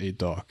as a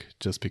dog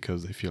just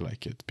because they feel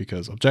like it?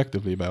 Because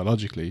objectively,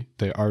 biologically,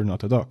 they are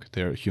not a dog.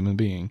 They're a human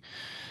being.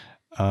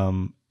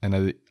 And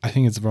I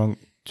think it's wrong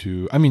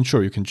to... I mean,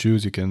 sure, you can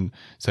choose. You can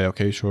say,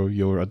 okay, sure,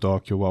 you're a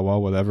dog, you're wow,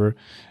 whatever,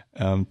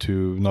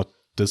 to not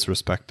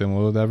disrespect them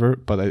or whatever.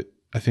 But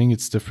I think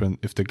it's different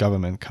if the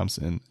government comes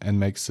in and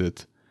makes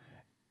it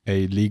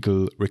a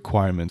legal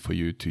requirement for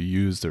you to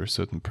use their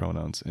certain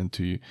pronouns and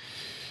to...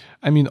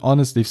 I mean,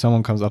 honestly, if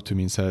someone comes up to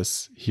me and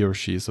says he or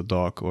she is a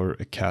dog or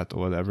a cat or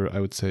whatever, I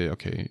would say,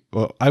 okay,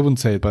 well, I wouldn't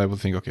say it, but I would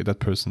think, okay, that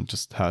person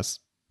just has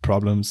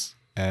problems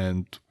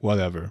and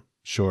whatever.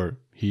 Sure,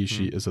 he,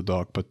 she is a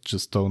dog, but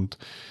just don't...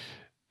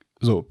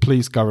 So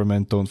please,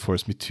 government, don't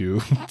force me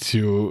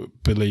to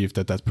believe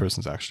that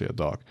person's actually a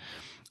dog.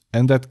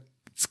 And that's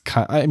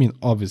I mean,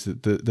 obviously,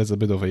 that's a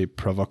bit of a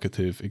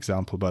provocative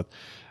example, but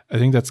I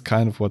think that's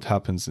kind of what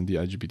happens in the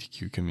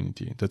LGBTQ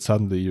community, that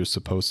suddenly you're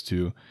supposed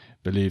to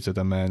believe that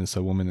a man is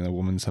a woman and a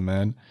woman is a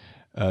man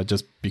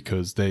just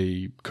because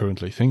they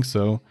currently think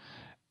so,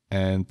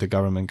 and the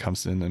government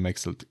comes in and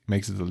makes it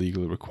a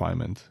legal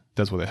requirement.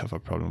 That's what I have a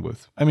problem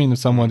with. I mean, if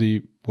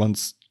somebody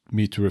wants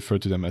me to refer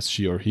to them as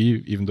she or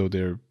he, even though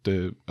they're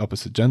the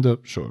opposite gender,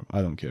 sure,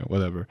 I don't care,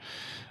 whatever.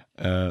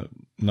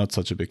 Not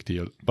such a big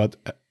deal. But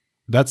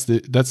that's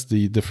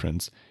the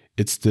difference.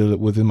 It's still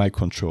within my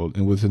control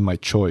and within my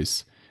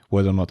choice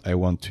whether or not I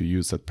want to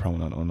use that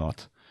pronoun or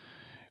not.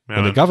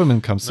 When the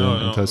government comes in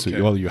and tells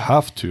you, well, you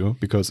have to,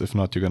 because if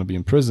not, you're going to be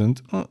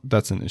imprisoned,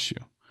 that's an issue.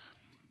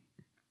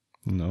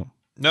 No,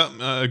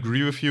 I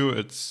agree with you.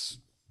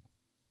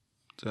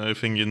 I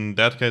think in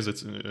that case,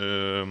 it's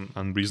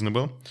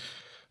unreasonable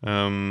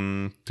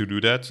to do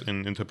that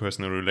in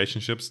interpersonal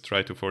relationships.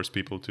 Try to force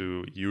people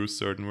to use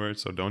certain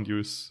words or don't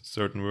use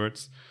certain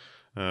words.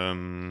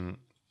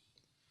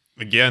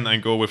 Again, I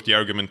go with the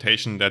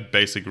argumentation that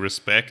basic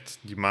respect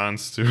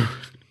demands to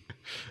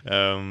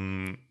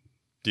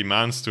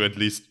at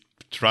least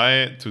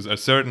try to a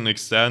certain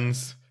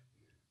extent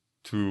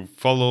to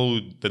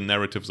follow the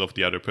narratives of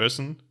the other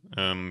person,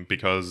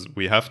 because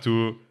we have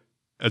to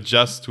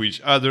adjust to each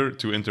other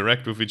to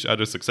interact with each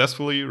other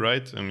successfully,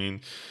 right? I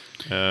mean,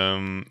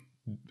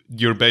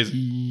 you're basically...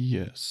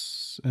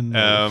 Yes. And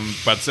no.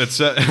 But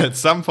at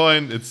some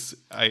point, as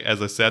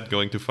I said,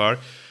 going too far.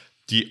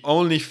 The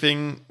only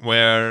thing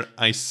where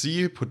I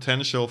see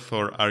potential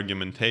for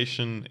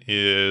argumentation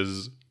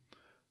is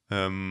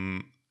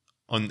on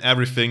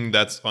everything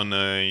that's on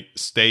a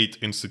state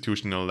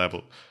institutional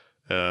level,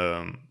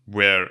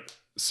 where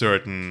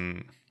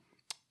certain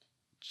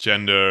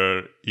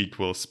gender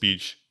equal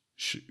speech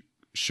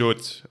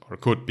should or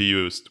could be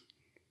used.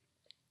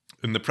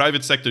 In the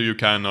private sector, you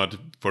cannot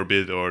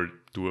forbid or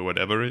do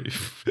whatever,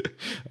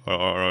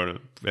 or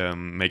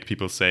make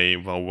people say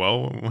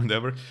wow,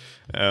 whatever.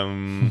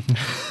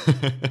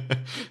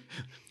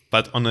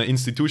 But on an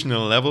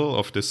institutional level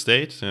of the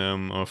state,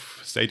 of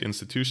state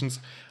institutions,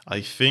 I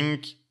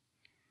think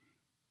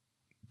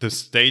the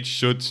state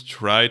should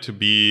try to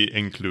be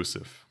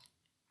inclusive.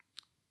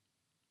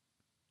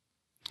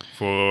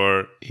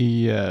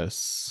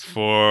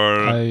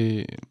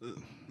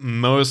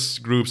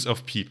 most groups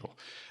of people.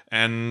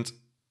 And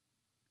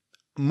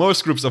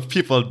most groups of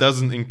people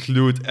doesn't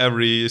include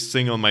every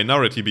single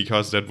minority,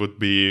 because that would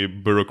be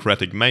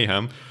bureaucratic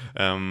mayhem.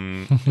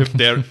 If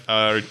there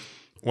are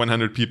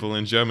 100 people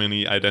in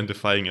Germany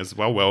identifying as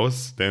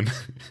Wow-Wows, then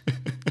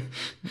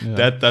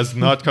that does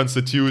not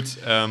constitute,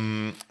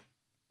 and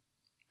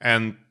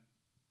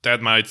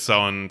that might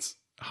sound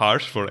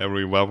harsh for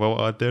every Wow-Wow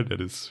out there that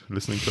is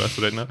listening to us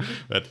right now,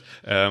 but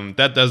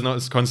that does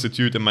not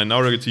constitute a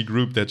minority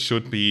group that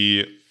should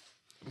be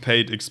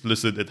paid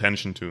explicit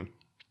attention to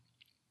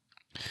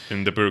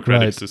in the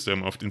bureaucratic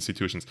system of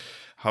institutions.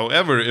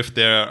 However, if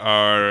there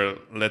are,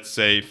 let's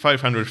say,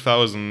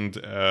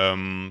 500,000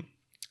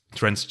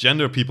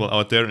 transgender people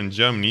out there in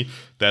Germany,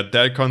 then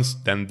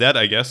that,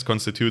 I guess,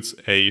 constitutes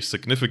a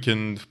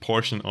significant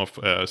portion of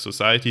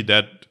society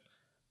that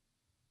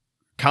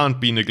can't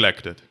be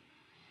neglected.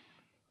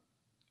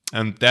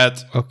 And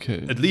that,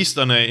 at least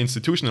on an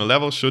institutional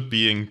level, should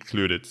be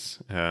included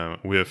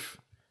with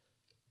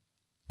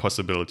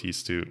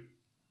possibilities to,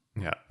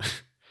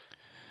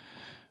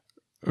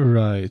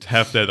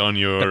 have that on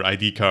your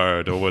ID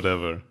card or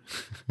whatever.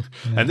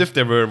 And if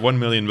there were 1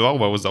 million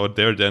Wow-Wows out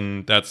there,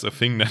 then that's a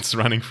thing that's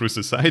running through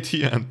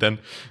society, and then,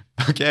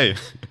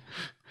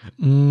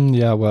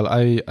 well,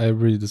 I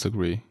really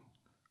disagree.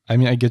 I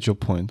mean, I get your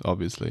point,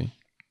 obviously.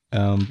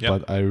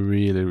 But I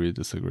really, really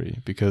disagree,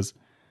 because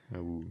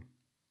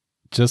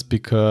just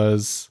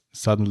because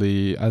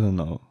suddenly, I don't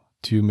know,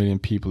 2 million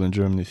people in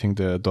Germany think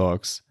they're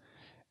dogs,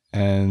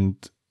 and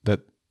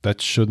that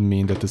should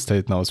mean that the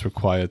state now is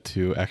required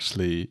to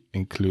actually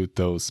include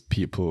those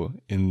people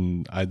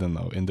in, I don't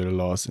know, in their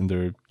laws, in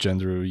their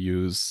gender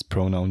use,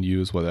 pronoun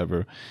use,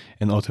 whatever,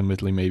 and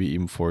ultimately maybe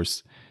even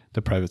force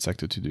the private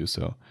sector to do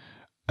so.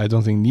 I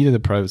don't think neither the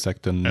private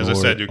sector nor... As I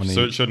said,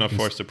 you should not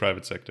force the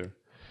private sector.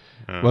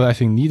 Well, I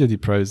think neither the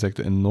private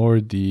sector and nor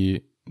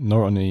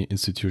on a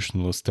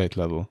institutional state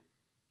level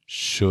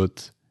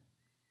should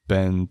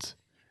bend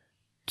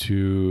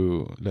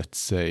to, let's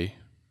say,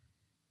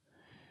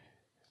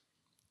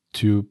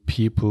 to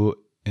people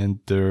and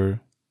their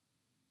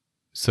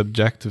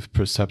subjective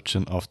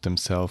perception of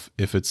themselves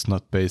if it's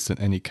not based on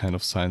any kind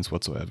of science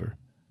whatsoever.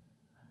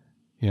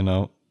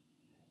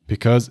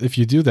 Because if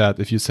you do that,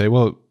 if you say,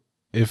 well,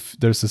 if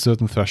there's a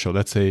certain threshold,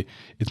 let's say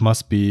it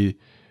must be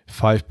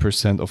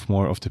 5% of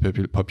more of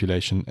the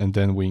population, and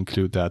then we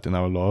include that in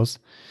our laws,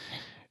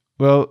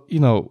 well,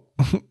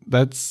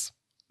 that's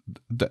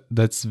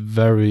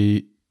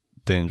very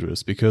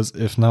dangerous, because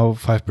if now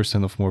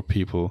 5% of more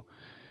people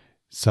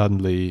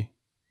suddenly,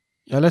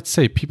 let's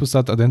say people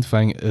start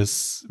identifying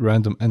as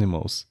random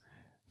animals,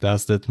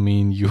 does that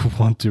mean you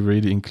want to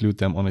really include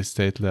them on a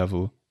state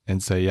level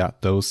and say,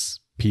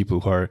 those people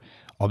who are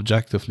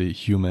objectively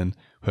human,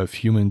 who have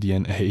human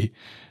DNA,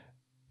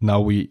 now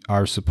we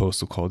are supposed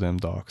to call them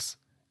dogs?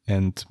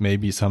 And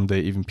maybe someday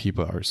even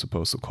people are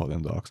supposed to call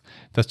them dogs.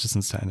 That's just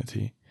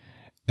insanity.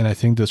 And I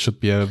think there should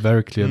be a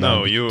very clear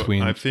line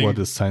between what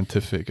is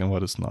scientific and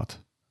what is not.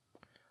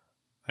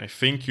 I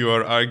think you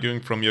are arguing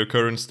from your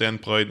current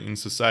standpoint in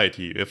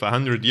society. If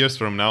 100 years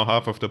from now,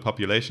 half of the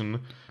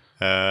population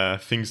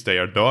thinks they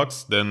are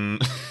dogs, then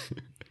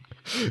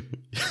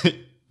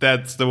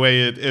that's the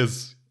way it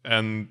is.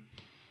 And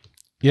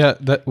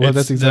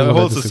that's exactly the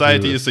whole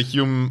society is a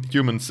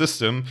human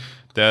system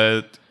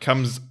that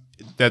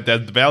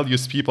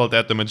values people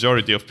that the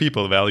majority of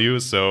people value.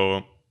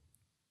 So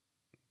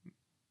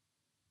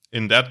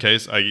in that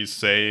case, I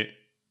say,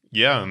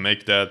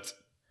 make that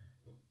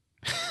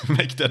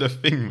a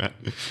thing, man.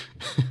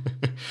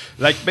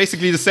 Like,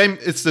 basically the same.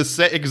 It's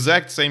the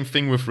exact same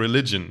thing with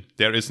religion.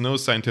 There is no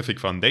scientific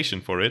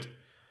foundation for it,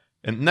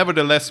 and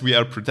nevertheless we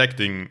are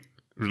protecting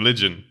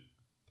religion.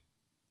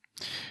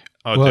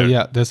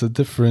 There's a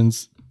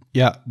difference.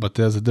 But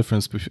there's a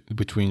difference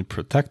between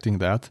protecting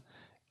that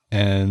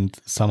and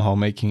somehow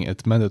making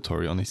it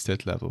mandatory on a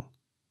state level.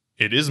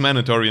 It is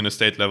mandatory on a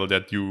state level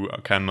that you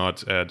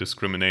cannot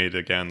discriminate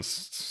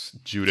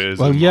against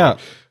Judaism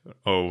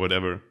or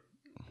whatever.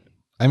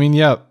 I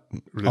mean,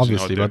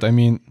 obviously, but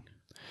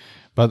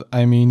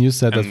I mean, you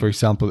said that, for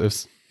example,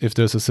 if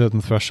there's a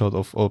certain threshold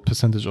of or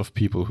percentage of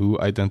people who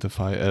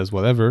identify as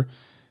whatever,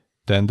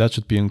 then that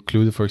should be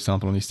included, for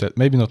example, on a state,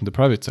 maybe not in the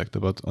private sector,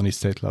 but on a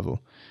state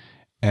level.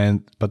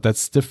 But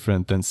that's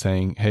different than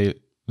saying, hey,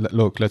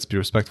 look, let's be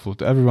respectful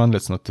to everyone.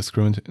 Let's not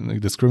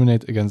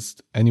discriminate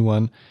against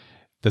anyone.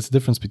 There's a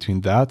difference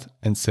between that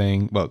and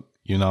saying, well,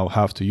 you now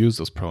have to use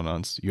those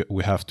pronouns.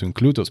 We have to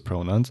include those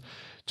pronouns,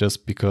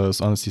 just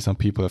because honestly some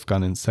people have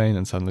gone insane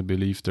and suddenly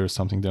believe there's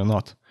something they're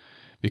not.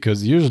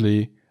 Because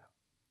usually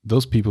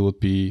those people would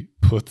be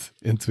put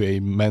into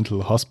a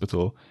mental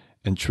hospital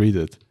and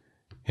treated.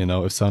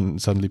 If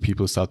suddenly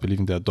people start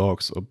believing they're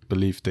dogs or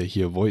believe they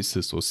hear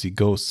voices or see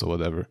ghosts or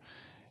whatever.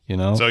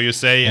 So you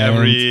say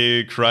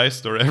every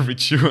Christ or every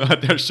Jew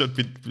out there should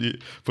be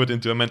put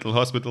into a mental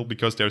hospital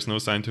because there's no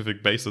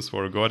scientific basis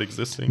for God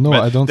existing? No,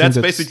 but I don't think that's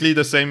basically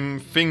the same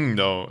thing,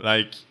 though.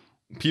 Like,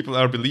 people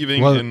are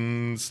believing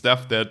in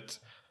stuff that,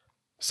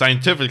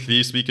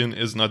 scientifically speaking,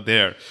 is not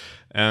there.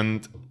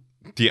 And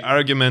the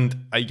argument,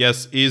 I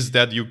guess, is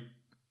that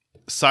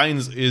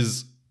science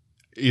is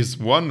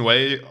one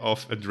way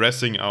of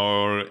addressing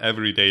our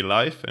everyday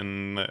life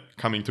and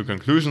coming to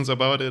conclusions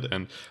about it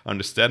and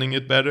understanding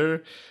it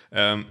better,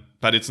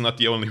 but it's not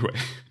the only way.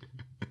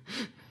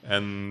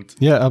 And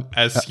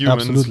as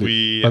humans, absolutely.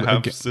 we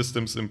have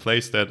systems in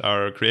place that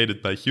are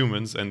created by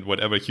humans, and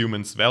whatever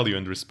humans value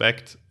and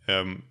respect,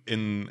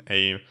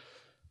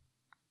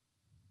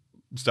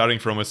 starting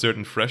from a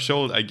certain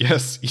threshold, I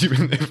guess,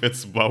 even if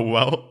it's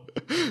well,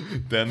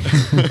 then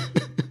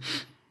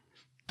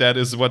that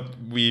is what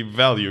we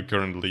value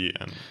currently.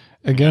 And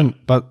again,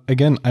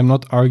 I'm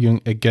not arguing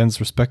against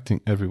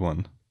respecting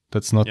everyone.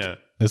 That's not. Yeah.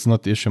 It's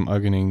not the issue I'm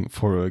arguing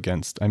for or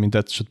against. I mean,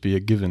 that should be a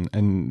given.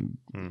 And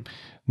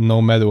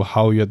no matter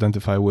how you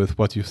identify with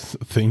what you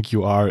think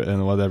you are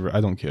and whatever,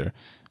 I don't care.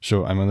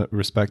 Sure, I'm going to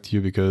respect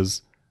you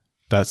because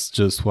that's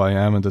just who I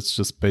am and that's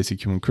just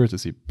basic human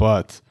courtesy.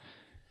 But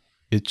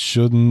it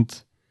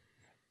shouldn't...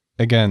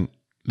 Again,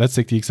 let's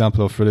take the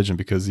example of religion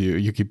because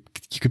you keep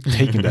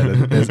taking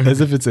that as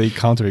if it's a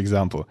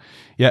counterexample.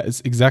 Yeah,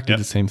 it's exactly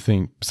the same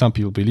thing. Some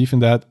people believe in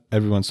that.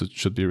 Everyone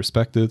should be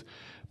respected.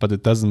 But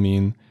it doesn't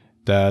mean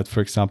that, for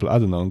example, I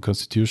don't know, in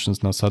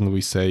constitutions now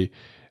suddenly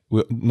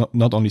we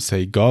not only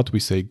say God, we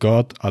say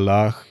God,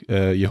 Allah,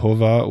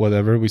 Jehovah,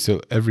 whatever. We say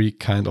every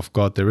kind of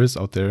God there is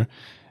out there.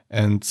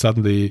 And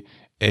suddenly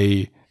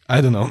a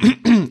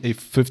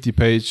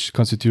 50-page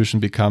constitution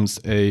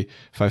becomes a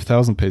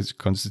 5,000-page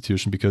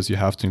constitution because you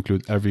have to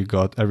include every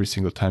God every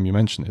single time you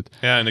mention it.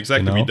 Yeah, and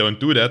exactly. We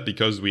don't do that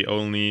because we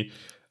only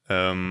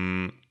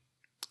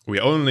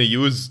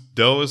use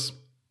those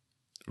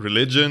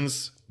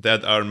religions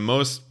that are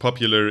most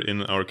popular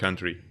in our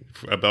country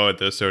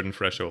about a certain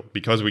threshold,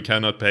 because we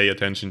cannot pay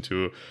attention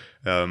to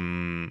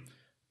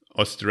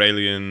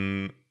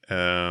Australian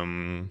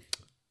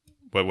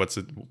what's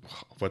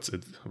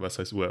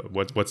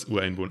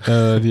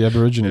Ureinwohner? The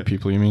Aboriginal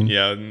people, you mean?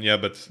 Yeah,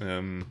 but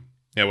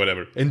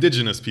whatever.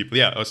 Indigenous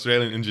people,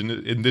 Australian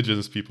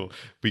indigenous people,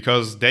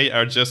 because they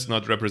are just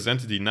not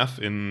represented enough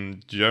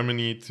in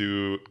Germany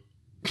to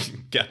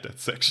get that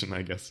section,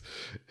 I guess.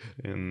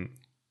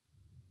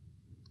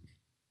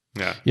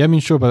 I mean,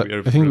 sure, but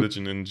I think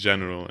religion in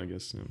general, I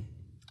guess.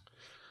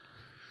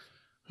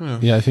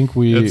 Yeah, I think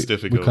it's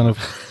difficult. We kind of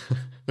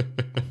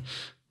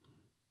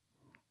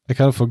I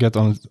kind of forget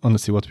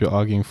honestly what we're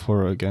arguing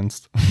for or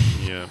against.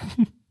 Yeah.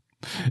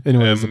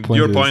 Anyway, the point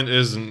your point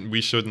is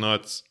we should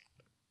not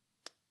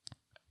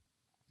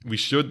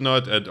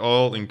at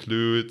all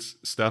include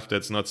stuff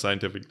that's not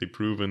scientifically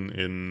proven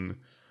in.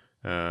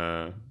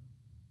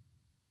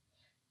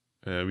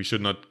 We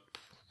should not.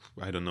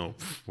 I don't know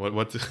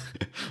what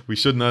we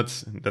should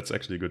not. That's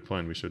actually a good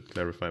point. We should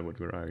clarify what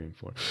we're arguing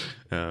for.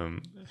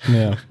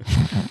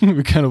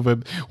 We kind of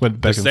went back and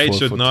forth. The state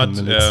should not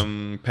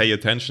pay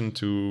attention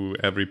to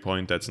every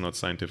point that's not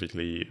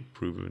scientifically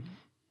proven,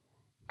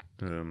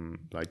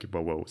 like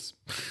woes.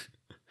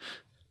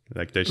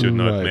 Like they should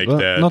not make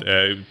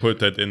put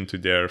that into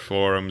their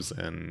forums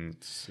and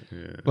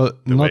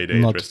the way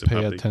they address the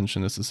public. Not pay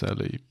attention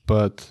necessarily,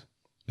 but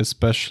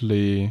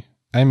especially.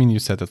 I mean, you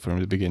said that from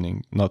the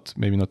beginning,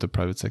 maybe not the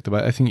private sector,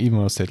 but I think even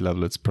on a state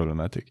level, it's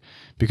problematic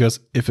because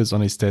if it's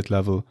on a state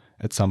level,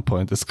 at some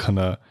point, it's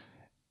gonna,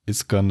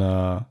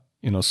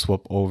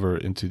 swap over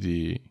into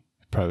the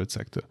private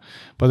sector.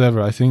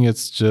 Whatever, I think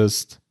it's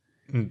just.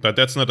 But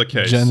that's not the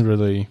case.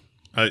 Generally,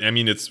 I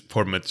mean, it's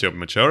for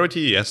majority.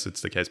 Yes,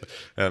 it's the case, but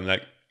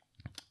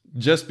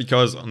just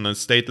because on a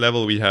state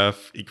level we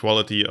have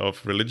equality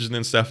of religion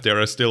and stuff, there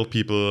are still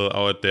people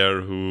out there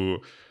who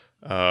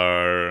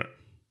are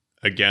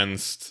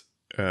against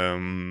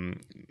the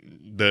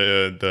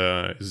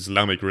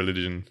Islamic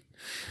religion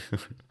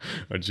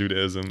or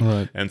Judaism,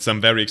 right. And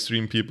some very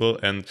extreme people,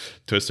 and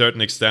to a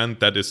certain extent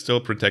that is still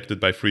protected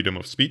by freedom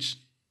of speech,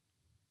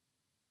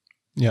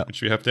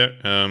 which we have there,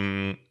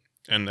 and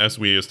as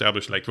we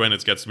established, like when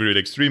it gets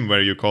really extreme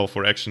where you call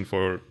for action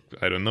for,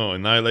 I don't know,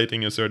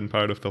 annihilating a certain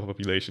part of the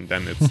population,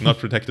 then it's not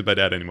protected by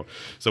that anymore.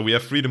 So we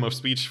have freedom of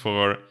speech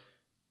for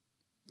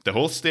the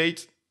whole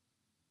state.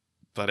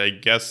 But I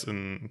guess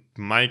in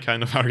my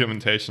kind of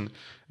argumentation,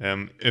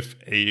 if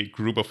a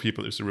group of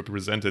people is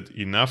represented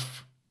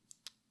enough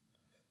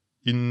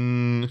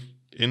in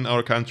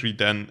our country,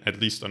 then at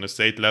least on a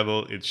state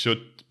level, it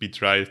should be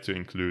tried to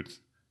include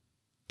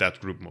that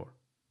group more.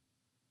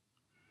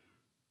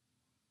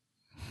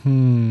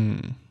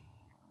 I'm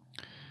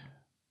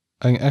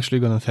actually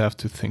going to have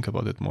to think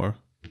about it more.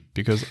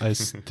 Because I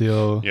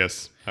still...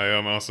 Yes, I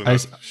am also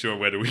not sure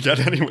whether we get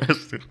anywhere.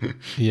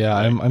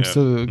 I'm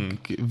still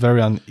very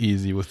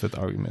uneasy with that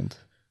argument.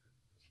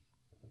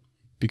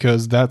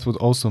 Because that would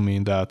also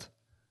mean that...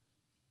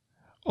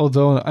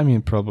 Although, I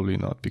mean, probably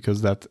not,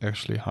 because that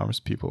actually harms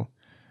people.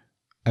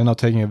 I'm not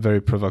taking a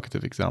very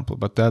provocative example,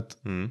 but that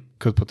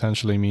could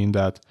potentially mean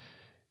that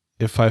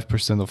if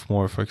 5% or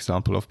more, for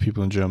example, of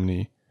people in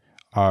Germany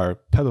are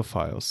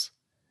pedophiles,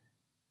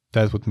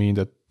 that would mean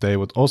that they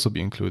would also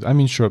be included. I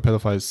mean, sure,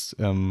 pedophiles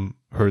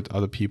hurt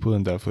other people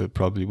and therefore it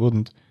probably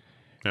wouldn't.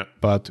 Yeah.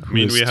 But who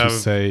is to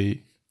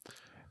say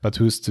But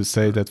who's to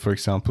say that, for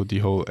example, the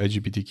whole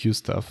LGBTQ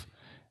stuff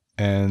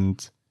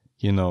and,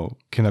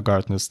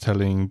 kindergartners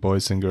telling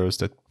boys and girls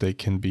that they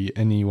can be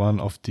any one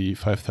of the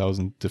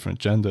 5,000 different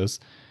genders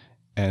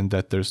and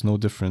that there's no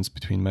difference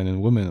between men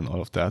and women and all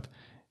of that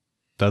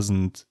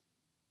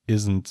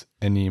isn't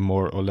any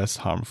more or less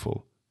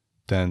harmful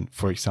than,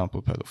 for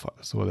example,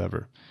 pedophiles or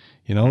whatever.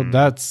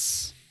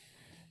 That's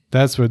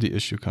where the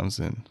issue comes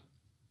in.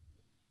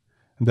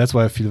 And that's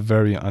why I feel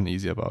very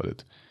uneasy about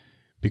it.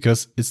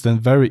 Because it's then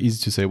very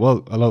easy to say,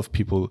 well, a lot of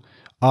people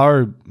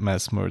are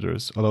mass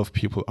murderers, a lot of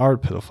people are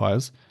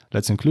pedophiles,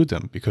 let's include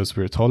them because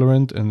we're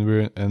tolerant and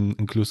we're an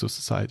inclusive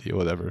society or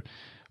whatever.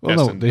 Well,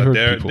 yes, no, they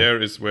hurt people.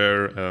 There is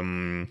where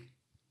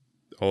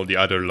all the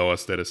other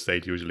laws that a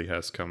state usually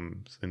has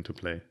comes into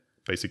play.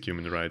 Basic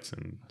human rights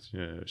and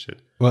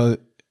shit. Well,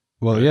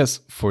 yes,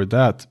 for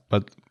that.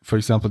 But for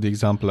example, the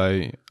example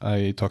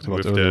I talked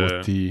about earlier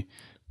with the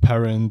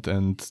parent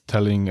and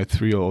telling a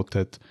 3-year-old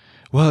that,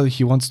 well,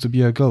 he wants to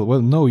be a girl.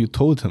 Well, no, you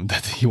told him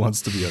that he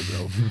wants to be a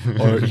girl.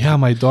 Or, yeah,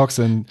 my dogs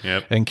and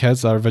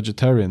cats are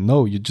vegetarian.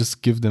 No, you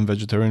just give them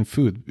vegetarian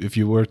food. If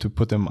you were to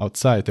put them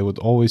outside, they would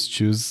always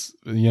choose,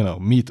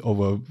 meat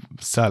over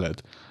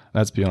salad.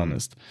 Let's be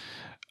honest.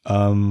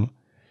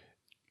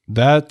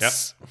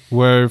 That's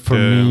where, for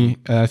me,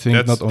 I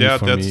think not only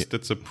for me.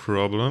 That's a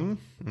problem.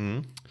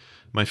 Mm.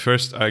 My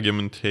first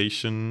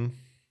argumentation...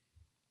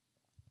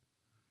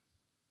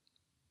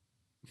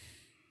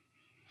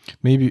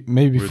 Maybe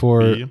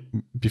before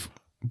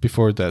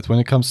that, when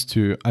it comes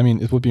to,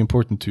 it would be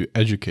important to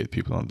educate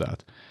people on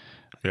that.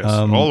 Yes,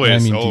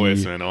 always. The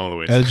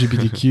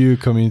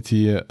LGBTQ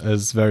community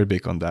is very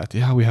big on that.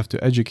 Yeah, we have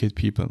to educate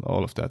people and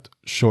all of that.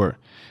 Sure.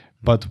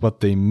 But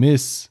what they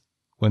miss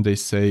when they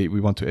say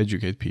we want to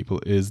educate people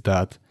is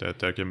that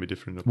there can be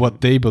different opinions.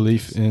 What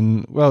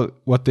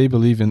they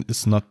believe in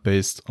is not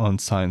based on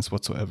science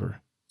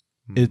whatsoever.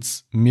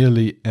 It's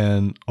merely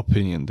an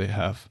opinion they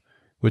have,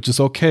 which is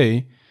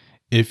okay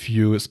if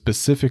you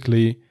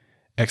explicitly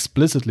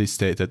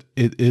state that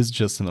it is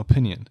just an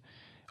opinion.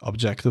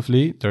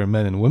 Objectively, there are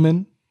men and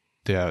women.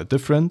 They are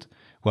different.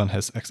 One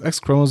has XX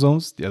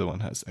chromosomes. The other one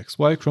has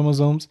XY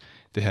chromosomes.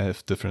 They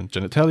have different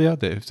genitalia.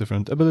 They have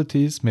different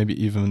abilities,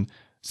 maybe even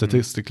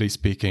statistically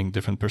speaking,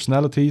 different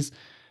personalities.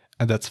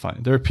 And that's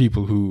fine. There are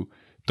people who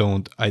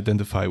don't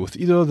identify with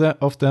either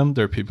of them.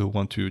 There are people who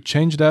want to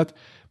change that.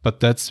 But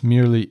that's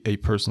merely a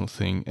personal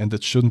thing. And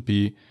that shouldn't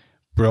be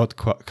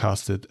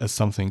broadcasted as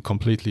something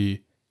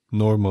completely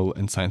normal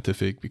and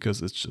scientific,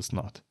 because it's just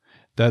not.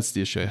 That's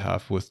the issue I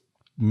have with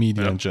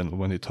media in general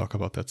when they talk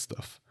about that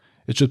stuff.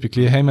 It should be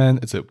clear, hey man,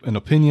 it's an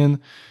opinion,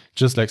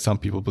 just like some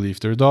people believe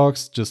they're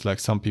dogs, just like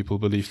some people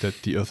believe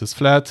that the earth is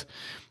flat.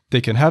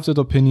 They can have that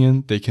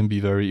opinion, they can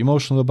be very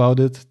emotional about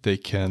it, they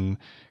can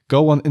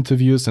go on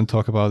interviews and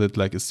talk about it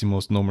like it's the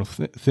most normal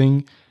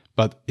thing,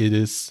 but it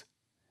is,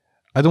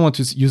 I don't want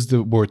to use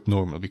the word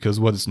normal, because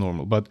what is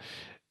normal? But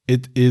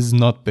it is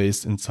not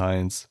based in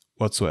science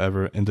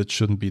whatsoever, and that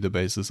shouldn't be the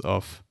basis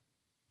of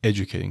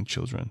educating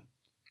children.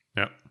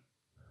 Yeah.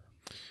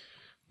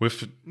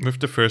 With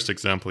the first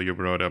example you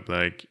brought up,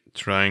 like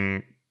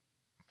trying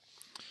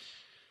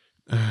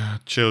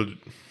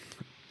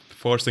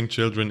forcing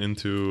children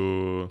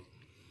into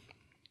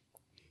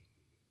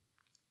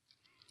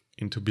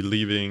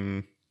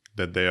believing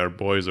that they are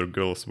boys or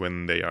girls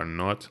when they are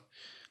not.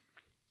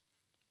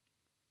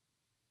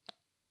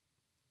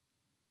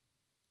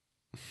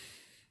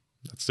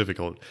 That's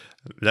difficult.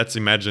 Let's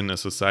imagine a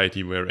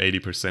society where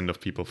 80%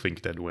 of people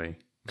think that way.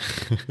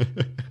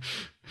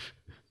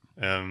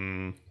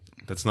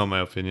 That's not my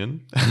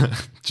opinion.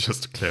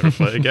 Just to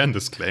clarify again,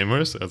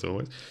 disclaimers as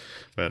always.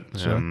 But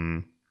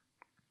sure.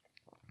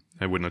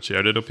 I would not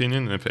share that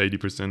opinion if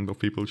 80% of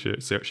people share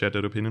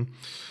that opinion.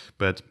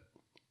 But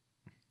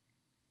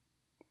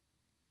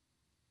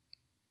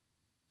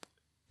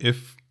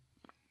if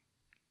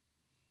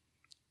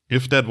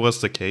that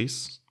was the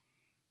case,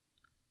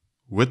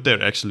 would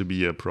there actually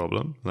be a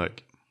problem?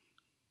 Like,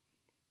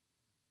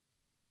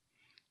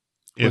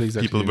 if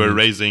exactly people were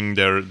raising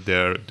their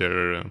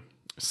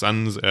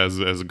sons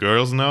as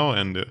girls now,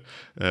 and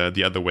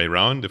the other way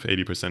around, if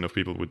 80% of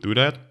people would do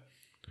that,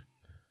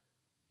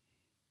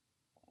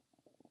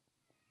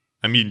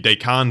 I mean, they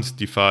can't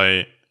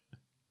defy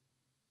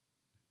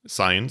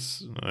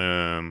science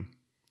in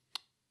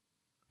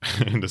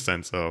the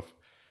sense of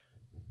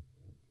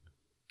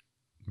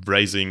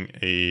raising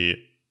a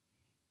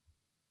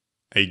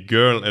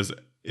girl as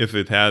if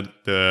it had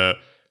the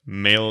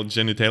male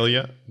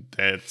genitalia.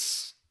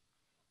 That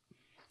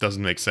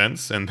doesn't make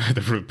sense, and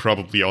that will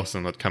probably also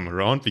not come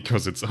around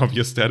because it's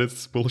obvious that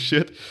it's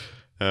bullshit.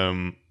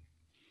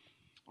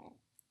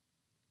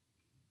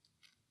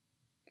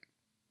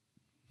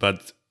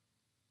 But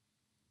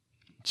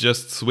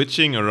just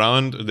switching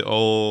around the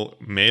all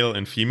male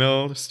and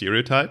female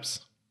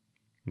stereotypes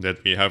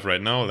that we have right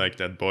now, like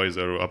that boys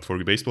are up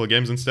for baseball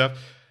games and stuff,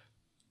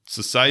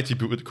 society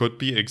could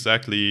be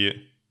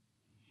exactly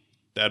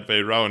that way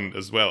around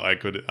as well. I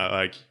could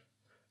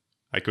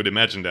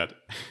imagine that.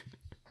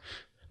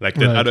 Like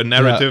that other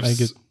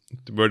narratives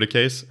were the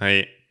case.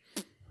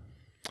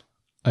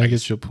 I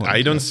get your point.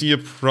 I don't see a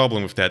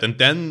problem with that. And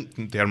then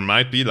there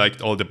might be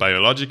like all the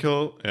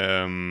biological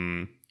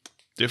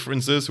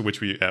differences,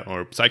 which we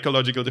or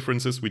psychological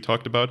differences we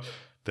talked about,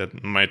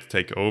 that might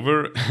take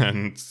over,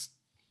 and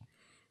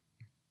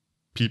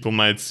people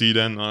might see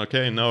then,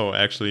 okay, no,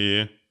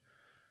 actually,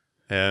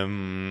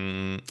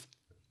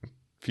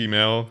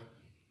 female,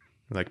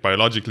 like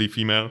biologically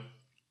female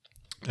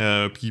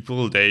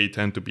people, they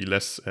tend to be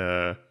less,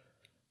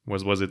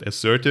 was it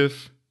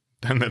assertive?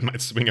 Then that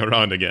might swing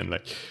around again,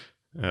 like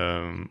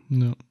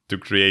to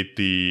create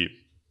the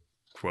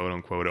quote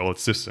unquote old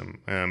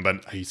system.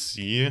 But I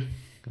see,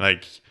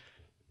 like,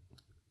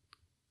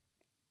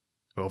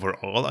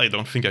 overall, I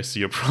don't think I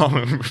see a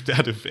problem with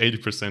that if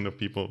 80% of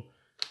people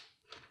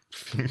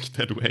think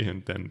that way,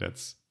 and then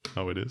that's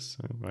how it is.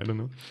 I don't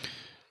know.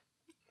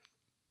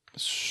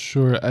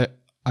 Sure. I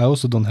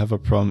also don't have a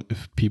problem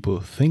if people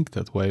think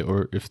that way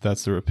or if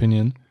that's their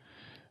opinion.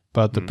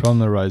 But the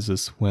problem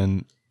arises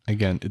when,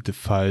 again, it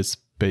defies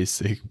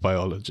basic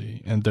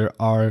biology. And there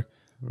are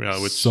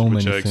so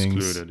many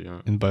things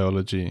in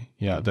biology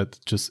that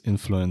just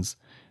influence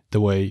the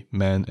way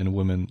men and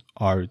women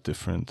are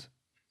different.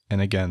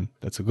 And again,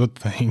 that's a good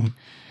thing.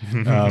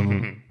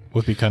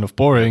 Would be kind of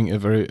boring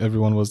if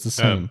everyone was the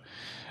same.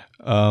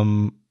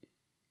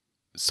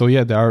 So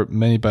yeah, there are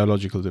many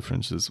biological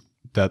differences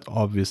that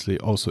obviously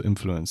also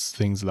influence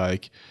things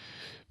like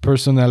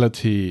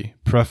personality,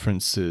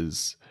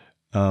 preferences.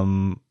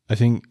 I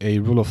think a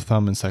rule of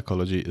thumb in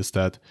psychology is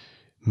that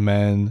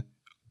men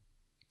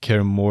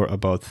care more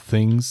about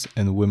things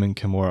and women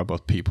care more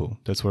about people.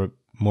 That's where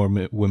more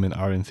women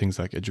are in things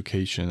like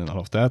education and all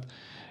of that.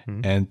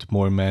 And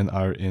more men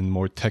are in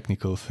more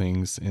technical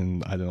things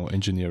in, I don't know,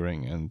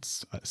 engineering and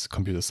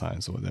computer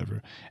science or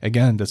whatever.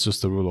 Again, that's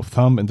just a rule of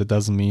thumb, and that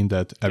doesn't mean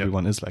that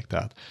everyone is like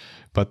that.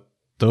 But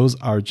those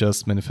are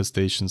just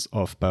manifestations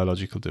of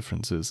biological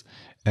differences.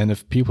 And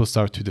if people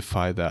start to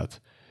defy that,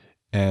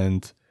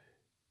 and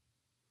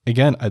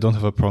again, I don't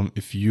have a problem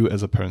if you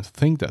as a parent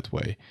think that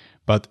way,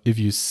 but if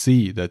you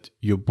see that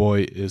your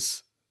boy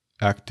is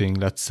acting,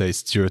 let's say,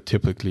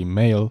 stereotypically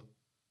male,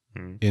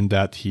 in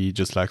that he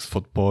just likes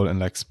football and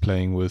likes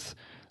playing with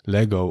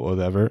Lego or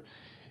whatever,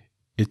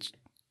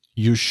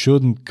 you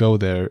shouldn't go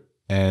there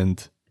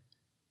and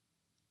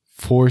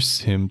force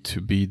him to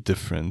be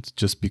different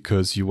just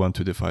because you want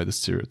to defy the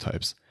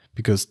stereotypes.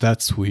 Because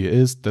that's who he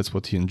is, that's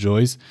what he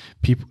enjoys.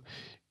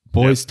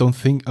 Boys don't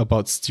think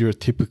about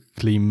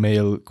stereotypically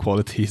male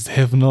qualities. They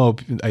have no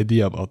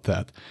idea about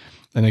that.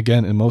 And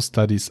again, in most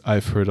studies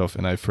I've heard of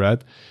and I've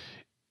read,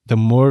 the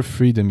more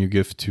freedom you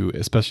give to,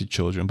 especially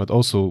children, but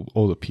also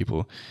older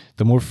people,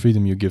 the more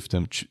freedom you give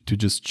them to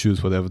just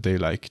choose whatever they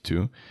like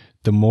to,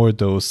 the more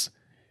those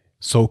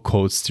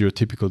so-called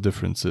stereotypical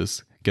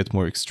differences get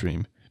more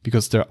extreme.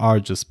 Because there are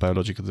just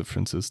biological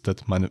differences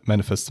that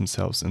manifest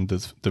themselves in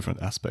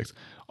different aspects.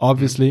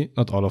 Obviously,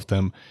 not all of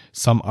them.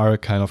 Some are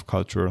kind of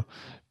cultural.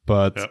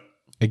 But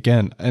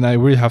again, and I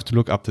really have to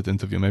look up that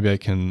interview. Maybe I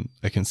can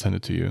send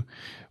it to you,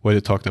 where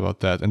they talked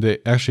about that. And they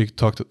actually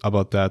talked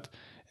about that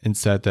and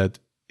said that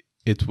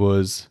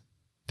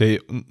they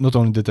not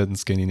only did that in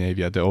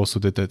Scandinavia, they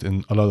also did that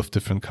in a lot of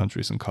different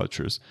countries and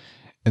cultures,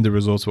 and the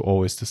results were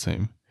always the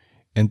same.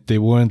 And they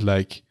weren't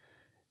like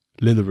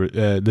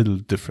little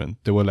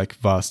different. They were like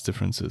vast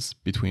differences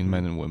between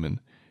men and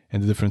women,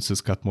 and the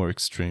differences got more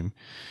extreme.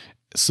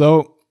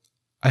 So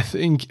I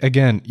think,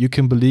 again, you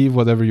can believe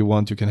whatever you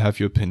want. You can have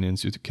your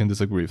opinions. You can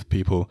disagree with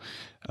people.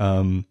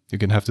 You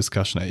can have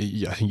discussion.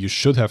 I think you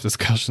should have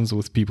discussions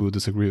with people who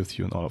disagree with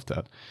you and all of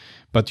that.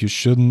 But you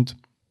shouldn't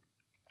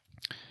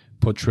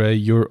portray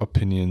your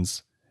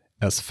opinions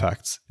as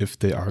facts if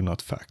they are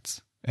not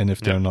facts, and if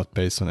they're not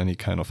based on any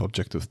kind of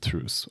objective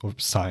truths or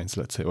science,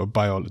 let's say, or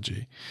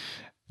biology.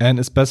 And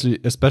especially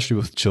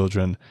with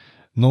children,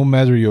 no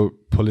matter your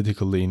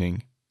political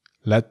leaning,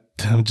 let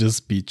them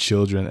just be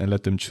children and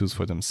let them choose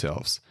for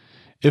themselves.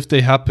 If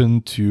they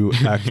happen to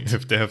act,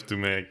 if they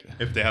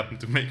happen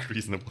to make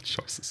reasonable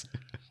choices,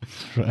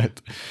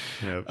 right?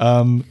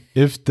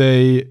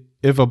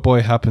 If a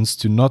boy happens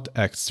to not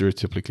act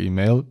stereotypically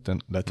male,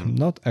 then let him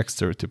not act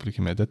stereotypically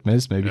male. That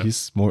means maybe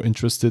he's more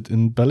interested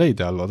in ballet.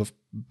 There are a lot of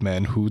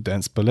men who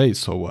dance ballet.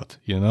 So what?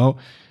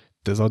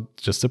 Those are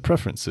just the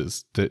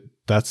preferences.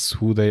 That's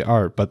who they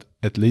are. But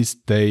at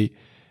least they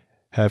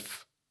had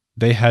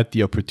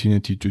the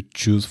opportunity to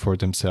choose for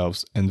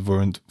themselves and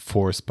weren't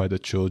forced by the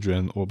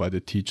children or by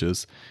the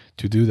teachers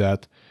to do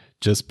that,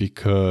 just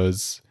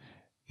because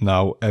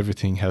now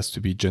everything has to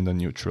be gender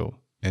neutral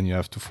and you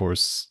have to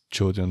force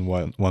children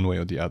one way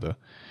or the other.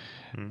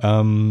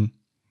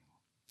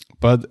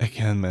 But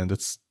again, man,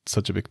 that's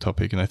such a big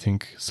topic, and I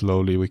think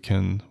slowly we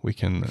can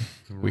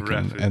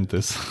end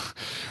this,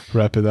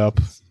 wrap it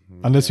up.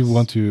 Unless you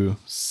want to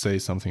say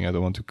something, I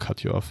don't want to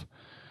cut you off.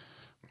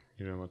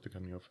 You don't want to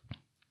cut me off.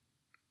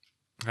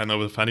 I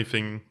know the funny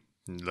thing,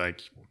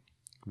 like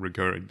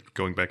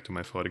going back to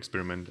my thought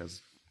experiment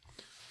as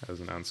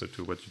an answer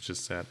to what you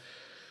just said.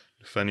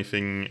 The funny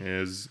thing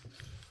is,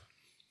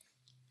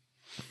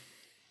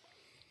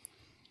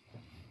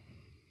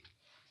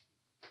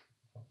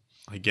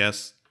 I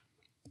guess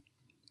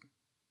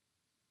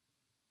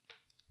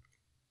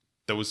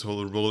those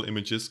whole role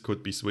images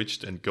could be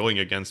switched and going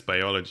against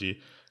biology.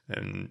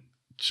 And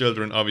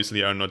children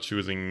obviously are not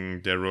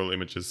choosing their role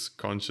images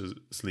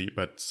consciously,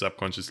 but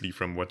subconsciously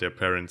from what their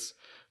parents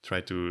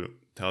try to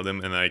tell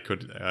them. And I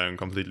could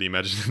completely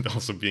imagine it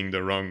also being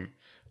the wrong,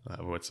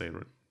 I would say,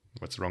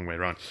 what's the wrong way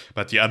around?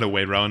 But the other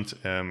way around,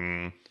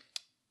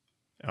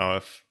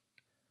 of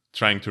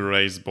trying to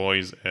raise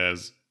boys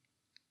as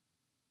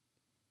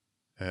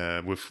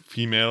with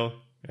female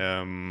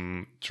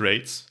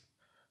traits,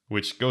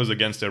 which goes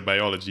against their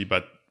biology,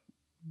 but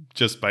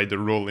just by the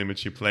role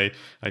image you play,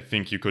 I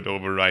think you could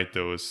override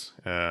those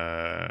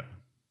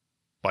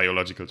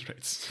biological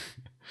traits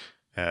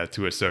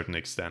to a certain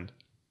extent.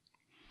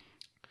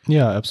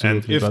 Yeah,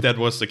 absolutely. And if that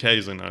was the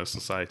case in our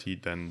society,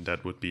 then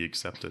that would be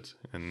accepted.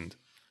 And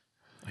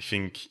I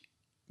think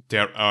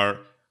there are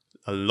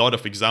a lot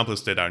of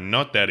examples that are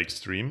not that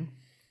extreme,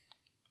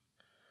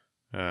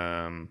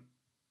 where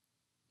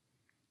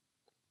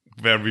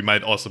we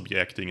might also be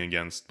acting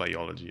against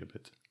biology a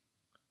bit.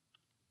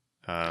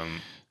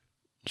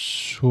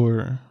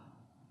 Sure.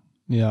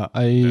 Yeah,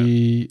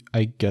 I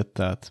get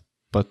that,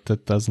 but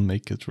that doesn't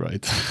make it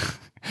right.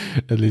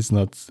 At least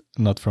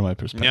not from my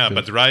perspective. Yeah,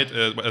 but right,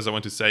 as I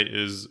want to say,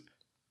 is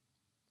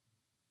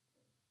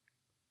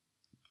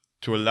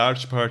to a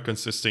large part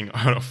consisting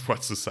out of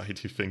what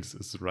society thinks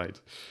is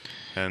right.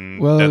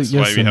 And that's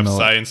why we have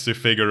science to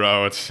figure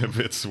out a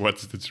bit what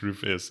the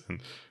truth is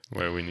and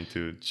where we need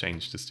to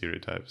change the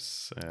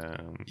stereotypes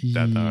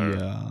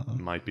that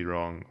might be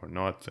wrong or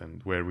not,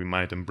 and where we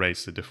might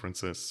embrace the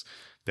differences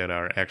that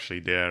are actually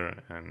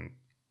there. And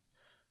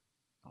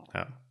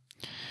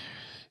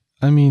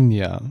I mean,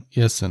 yeah,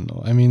 yes and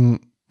no. I mean,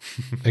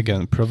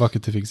 again,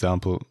 provocative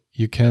example.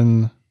 You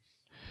can.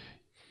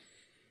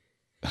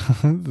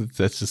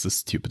 That's just a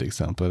stupid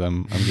example.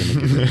 I'm gonna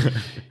give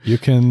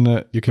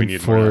it. You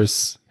can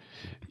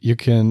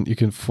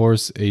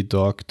force a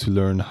dog to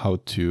learn how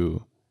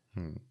to.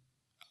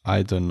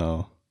 I don't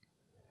know.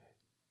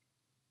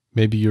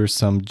 Maybe you're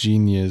some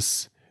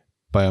genius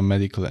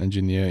biomedical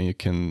engineer and you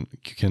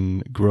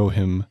can grow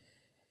him.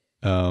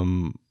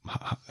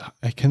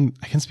 I can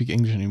speak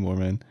English anymore,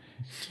 man.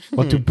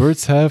 What do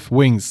birds have?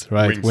 Wings,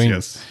 right? Wings.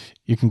 Yes.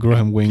 You can grow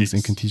him wings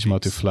and can teach him how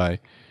to fly.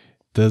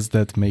 Does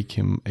that make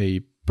him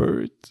a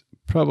bird?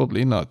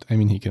 Probably not. I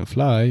mean, he can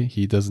fly.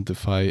 He doesn't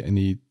defy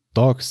any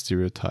dog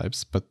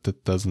stereotypes, but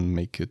that doesn't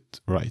make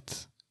it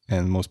right.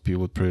 And most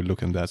people would probably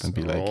look at that and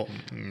be like,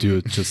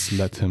 dude, just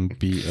let him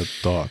be a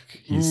dog.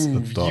 He's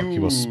a dog. He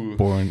was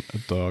born a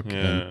dog,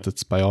 and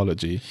that's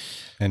biology.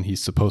 And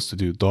he's supposed to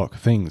do dog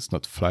things,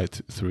 not fly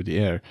through the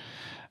air.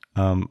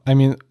 I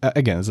mean,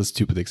 again, it's a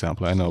stupid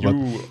example, I know.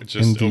 You but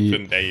just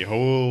opened a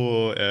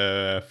whole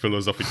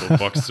philosophical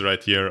box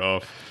right here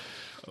of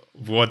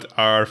what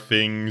are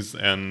things,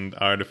 and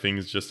are the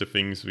things just the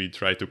things we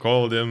try to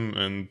call them,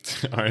 and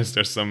is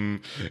there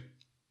some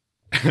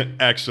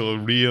actual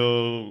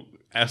real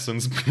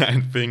essence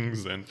behind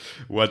things, and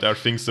what are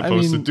things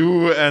supposed to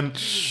do? And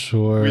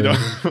we don't.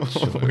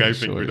 I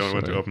think we don't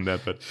want to open that,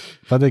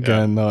 but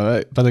again,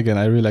 But again,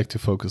 I really like to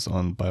focus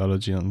on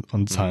biology,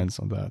 on science,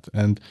 on that.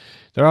 And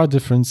there are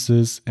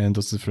differences, and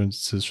those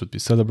differences should be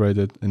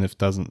celebrated. And if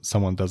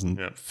someone doesn't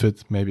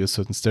fit maybe a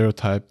certain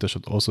stereotype, they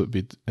should also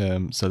be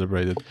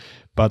celebrated,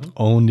 but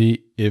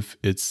only if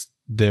it's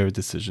their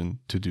decision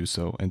to do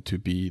so and to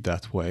be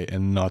that way,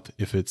 and not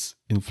if it's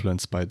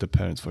influenced by the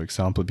parents, for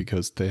example,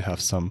 because they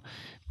have some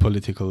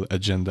political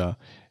agenda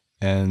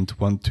and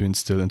want to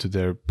instill into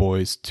their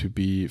boys to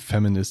be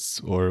feminists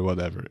or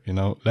whatever.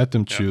 Let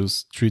them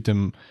choose, treat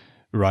them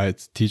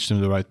right, teach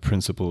them the right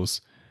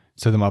principles,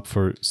 set them up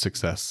for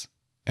success,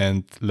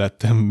 and let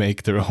them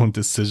make their own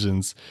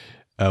decisions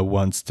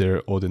once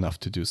they're old enough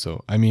to do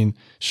so. I mean,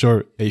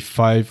 sure, a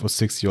 5 or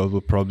 6-year-old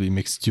will probably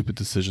make stupid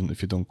decisions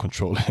if you don't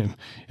control him.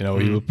 He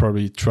will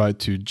probably try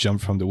to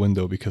jump from the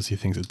window because he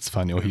thinks it's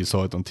funny or he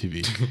saw it on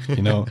TV.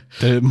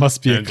 There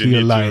must be a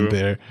clear line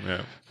there.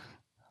 Yeah.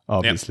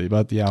 Obviously,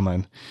 but yeah,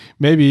 man.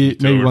 Maybe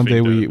one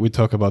day we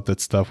talk about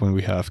that stuff when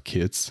we have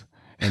kids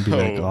and be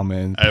like, oh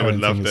man,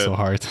 parenting is so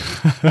hard.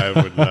 I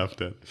would love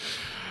that.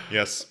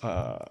 Yes.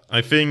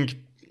 I think,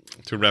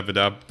 to wrap it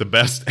up, the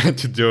best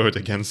antidote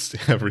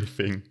against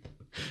everything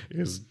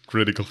is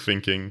critical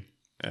thinking.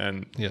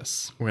 And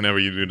whenever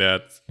you do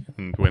that,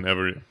 and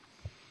whenever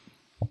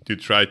you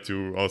try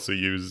to also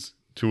use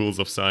tools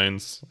of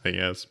science, I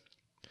guess,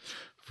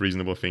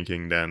 reasonable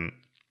thinking, then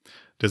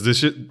the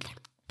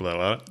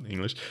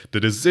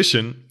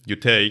decision you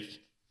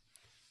take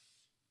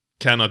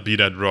cannot be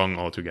that wrong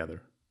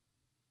altogether.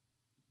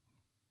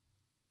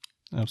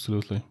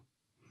 Absolutely.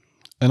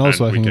 And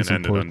also, I think it's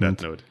important. On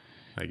that note,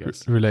 I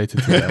guess.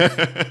 Related to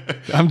that.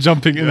 I'm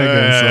jumping in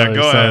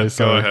again.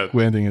 Sorry. Go ahead.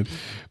 We're ending it.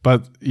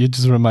 But you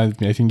just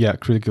reminded me, I think,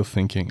 critical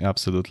thinking,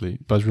 absolutely.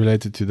 But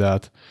related to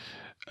that,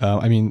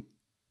 I mean,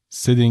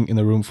 sitting in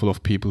a room full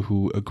of people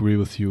who agree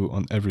with you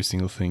on every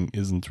single thing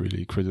isn't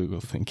really critical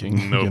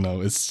thinking.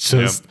 Nope. It's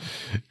just,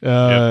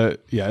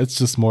 it's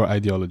just more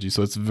ideology.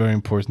 So it's very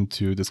important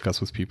to discuss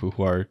with people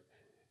who are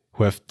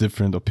who have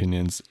different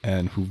opinions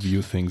and who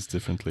view things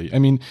differently. I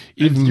mean,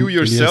 even and you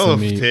yourself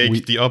me,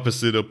 take the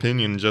opposite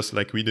opinion, just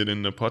like we did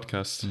in the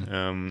podcast.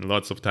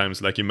 Lots of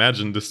times, like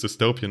imagine this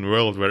dystopian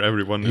world where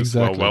everyone is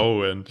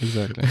wow and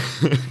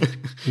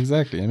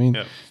exactly. I mean,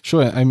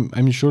 sure. I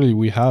mean, surely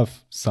we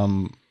have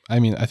some. I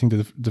mean, I think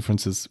the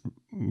differences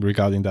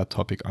regarding that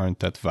topic aren't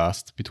that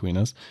vast between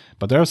us,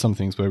 but there are some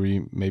things where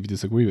we maybe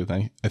disagree with.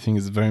 I think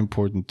it's very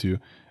important to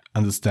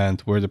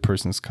understand where the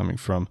person is coming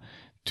from,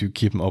 to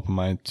keep an open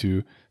mind,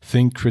 to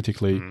think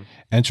critically,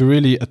 and to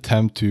really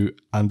attempt to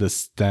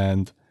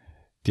understand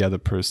the other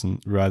person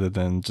rather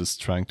than just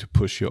trying to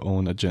push your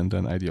own agenda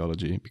and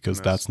ideology,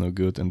 because that's no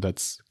good and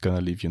that's gonna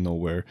leave you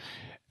nowhere.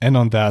 And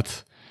on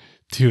that,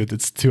 dude,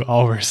 it's 2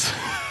 hours.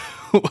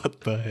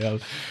 What the hell?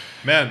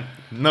 Man,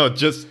 no,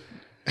 just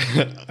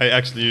I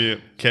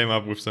actually came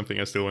up with something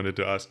I still wanted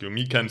to ask you.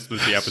 We can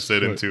split the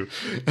episode in two.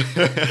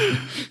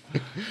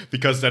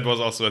 Because that was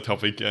also a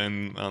topic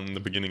on the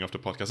beginning of the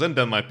podcast. And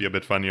that might be a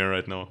bit funnier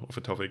right now of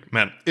a topic.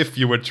 Man, if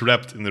you were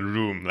trapped in a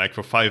room like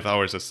for 5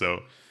 hours or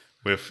so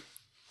with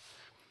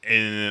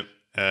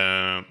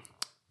a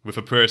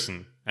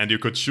person, and you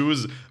could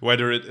choose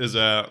whether it is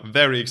a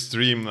very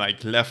extreme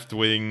like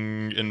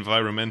left-wing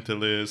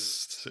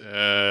environmentalist,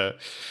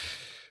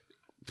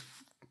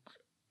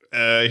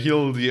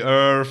 heal the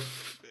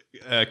earth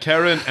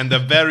Karen, and a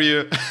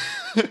very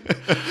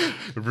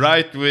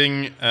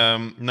right-wing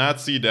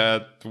Nazi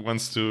that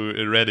wants to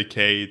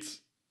eradicate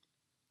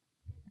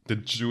the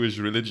Jewish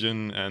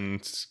religion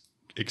and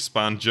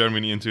expand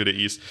Germany into the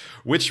east.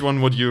 Which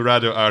one would you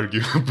rather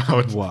argue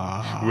about?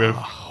 Wow. With?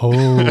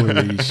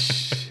 Holy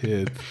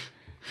shit.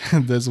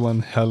 That's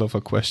one hell of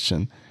a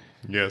question.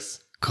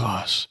 Yes.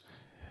 Gosh.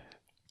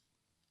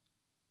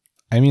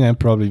 I mean, I'm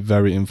probably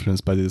very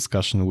influenced by the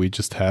discussion we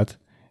just had.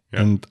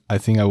 Yeah. And I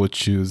think I would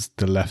choose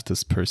the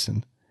leftist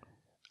person.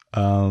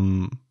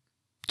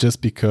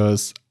 Just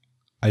because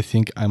I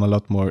think I'm a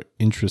lot more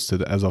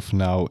interested as of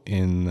now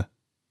in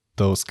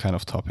those kind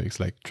of topics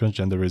like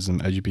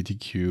transgenderism,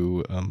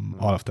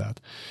 LGBTQ, all of that.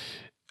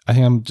 I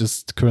think I'm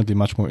just currently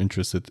much more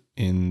interested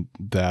in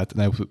that.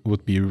 And I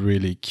would be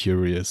really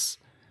curious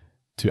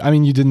to, I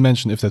mean, you didn't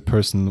mention if that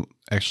person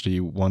actually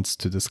wants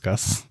to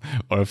discuss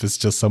or if it's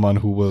just someone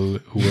who will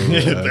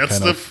that's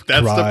kind of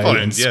that's cry the point,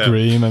 and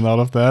scream and all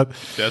of that.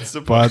 That's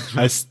the point. But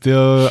I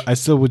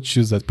still would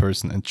choose that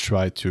person and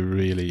try to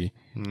really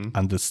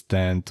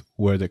understand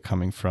where they're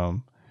coming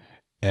from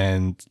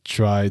and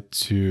try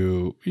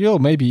to,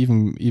 maybe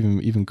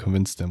even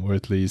convince them, or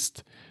at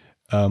least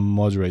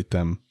moderate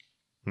them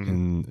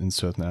in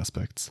certain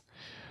aspects.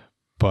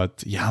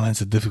 But yeah, man,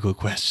 it's a difficult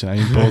question. I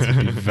mean, both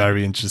would be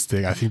very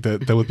interesting. I think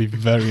that would be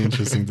very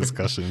interesting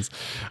discussions.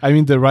 I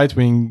mean, the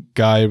right-wing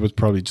guy would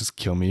probably just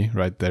kill me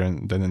right there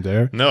and then and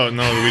there. No,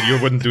 you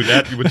wouldn't do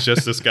that. You would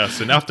just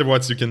discuss. And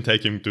afterwards, you can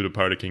take him to the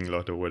Party King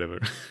lot or whatever.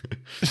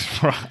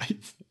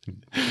 Right.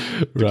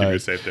 To keep you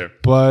safe there.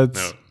 But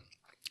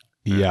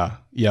yeah,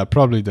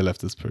 probably the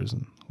leftist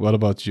person. What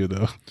about you,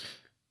 though?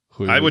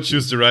 I would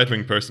choose the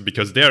right-wing person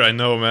because there I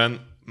know,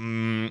 man,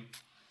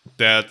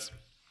 that...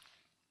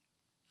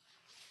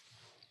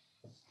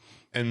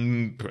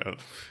 And well,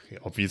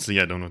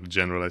 obviously, I don't want to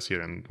generalize here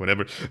and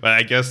whatever, but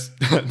I guess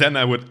then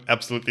I would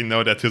absolutely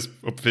know that his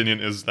opinion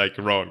is like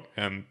wrong,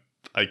 and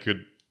I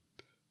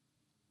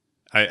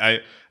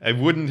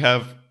wouldn't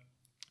have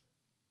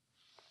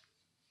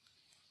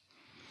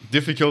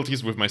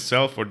difficulties with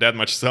myself or that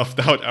much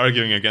self-doubt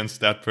arguing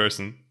against that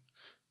person,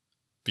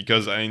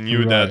 because I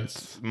knew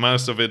that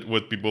most of it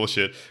would be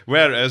bullshit.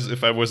 Whereas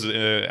if I was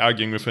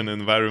arguing with an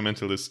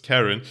environmentalist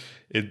Karen,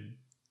 it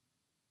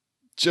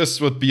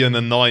just would be an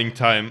annoying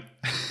time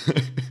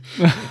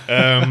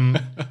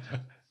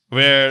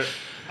where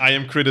I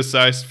am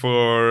criticized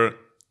for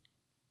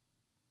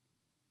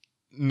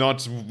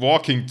not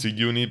walking to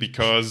uni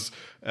because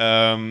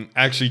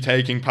actually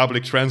taking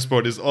public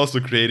transport is also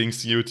creating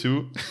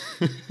CO2.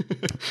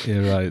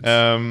 Yeah, right.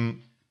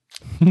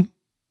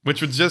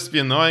 Which would just be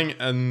annoying,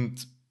 and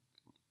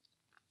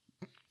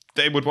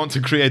they would want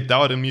to create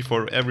doubt in me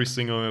for every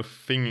single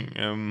thing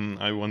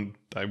I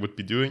would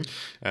be doing.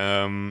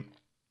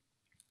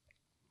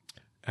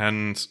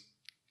 And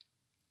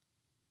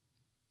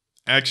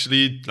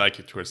actually,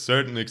 like to a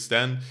certain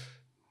extent,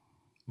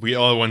 we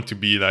all want to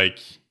be like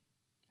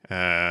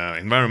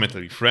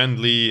environmentally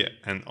friendly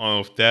and all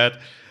of that.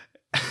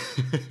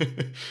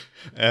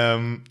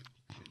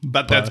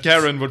 But that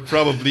Karen would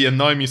probably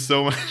annoy me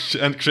so much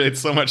and create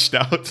so much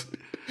doubt.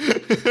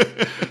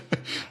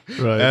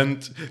 Right.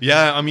 And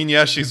yeah, I mean,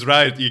 yeah, she's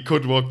right. You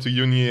could walk to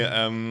uni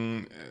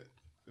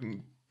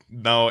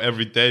now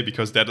every day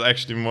because that's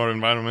actually more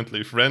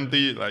environmentally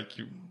friendly. Like,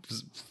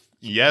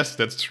 yes,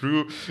 that's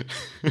true.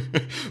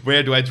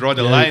 Where do I draw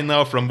the line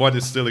now from what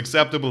is still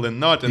acceptable and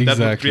not? And that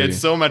would create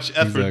so much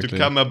effort to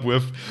come up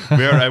with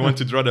where I want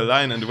to draw the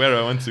line and where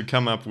I want to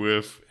come up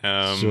with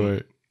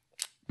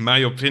my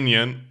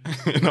opinion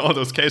in all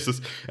those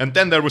cases. And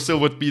then there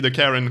would be the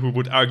Karen who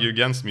would argue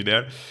against me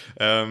there.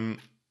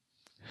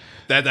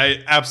 that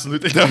I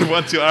absolutely don't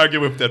want to argue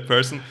with that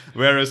person.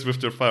 Whereas with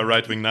the far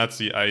right-wing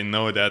Nazi, I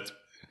know that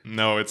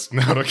no, it's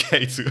not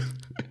okay to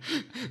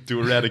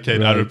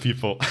eradicate other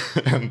people.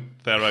 And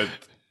they're right.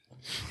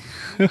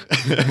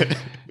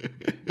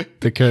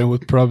 The Karen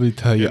would probably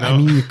tell you, I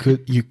mean,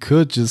 you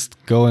could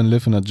just go and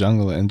live in a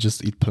jungle and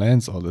just eat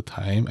plants all the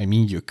time. I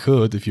mean, you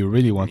could if you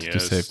really wanted to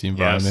save the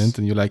environment.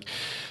 And you're like,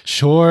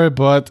 sure,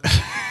 but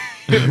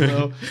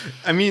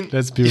I mean,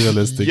 let's be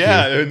realistic.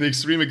 Yeah, here. An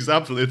extreme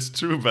example, it's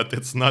true, but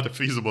it's not a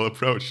feasible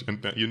approach,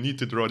 and you need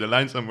to draw the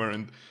line somewhere.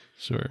 And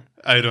sure,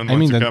 I don't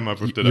want to come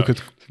up with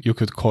that. You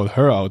could call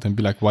her out and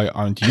be like, why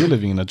aren't you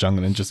living in a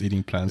jungle and just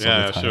eating plants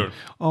all the time? Sure.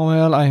 Oh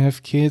well, I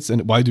have kids,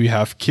 and why do you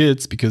have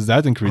kids? Because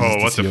that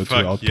increases the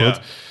CO2 output.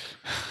 Yeah.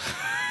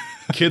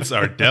 Kids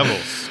are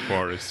devils,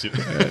 Boris.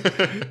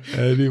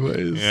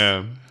 Anyways,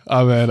 yeah.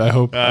 Oh man, I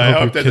hope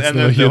that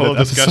ended the whole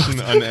discussion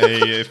episode.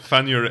 on a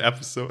funnier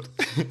episode,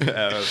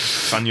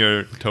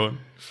 funnier tone.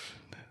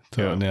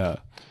 Yeah,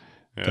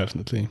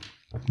 definitely.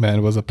 Man,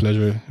 it was a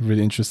pleasure.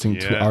 Really interesting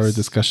 2-hour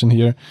discussion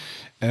here.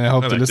 And I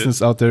hope the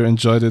listeners out there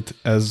enjoyed it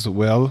as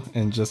well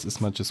and just as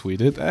much as we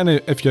did. And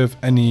if you have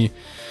any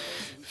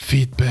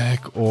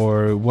feedback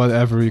or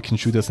whatever, you can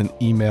shoot us an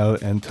email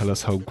and tell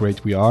us how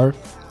great we are.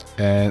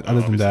 And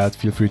other than that,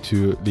 feel free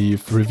to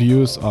leave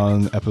reviews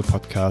on Apple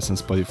Podcasts and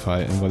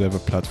Spotify and whatever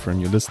platform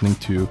you're listening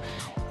to.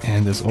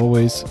 And as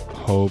always,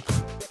 hope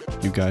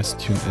you guys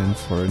tune in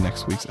for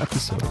next week's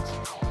episode.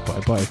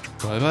 Bye-bye.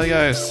 Bye-bye,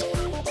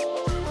 guys.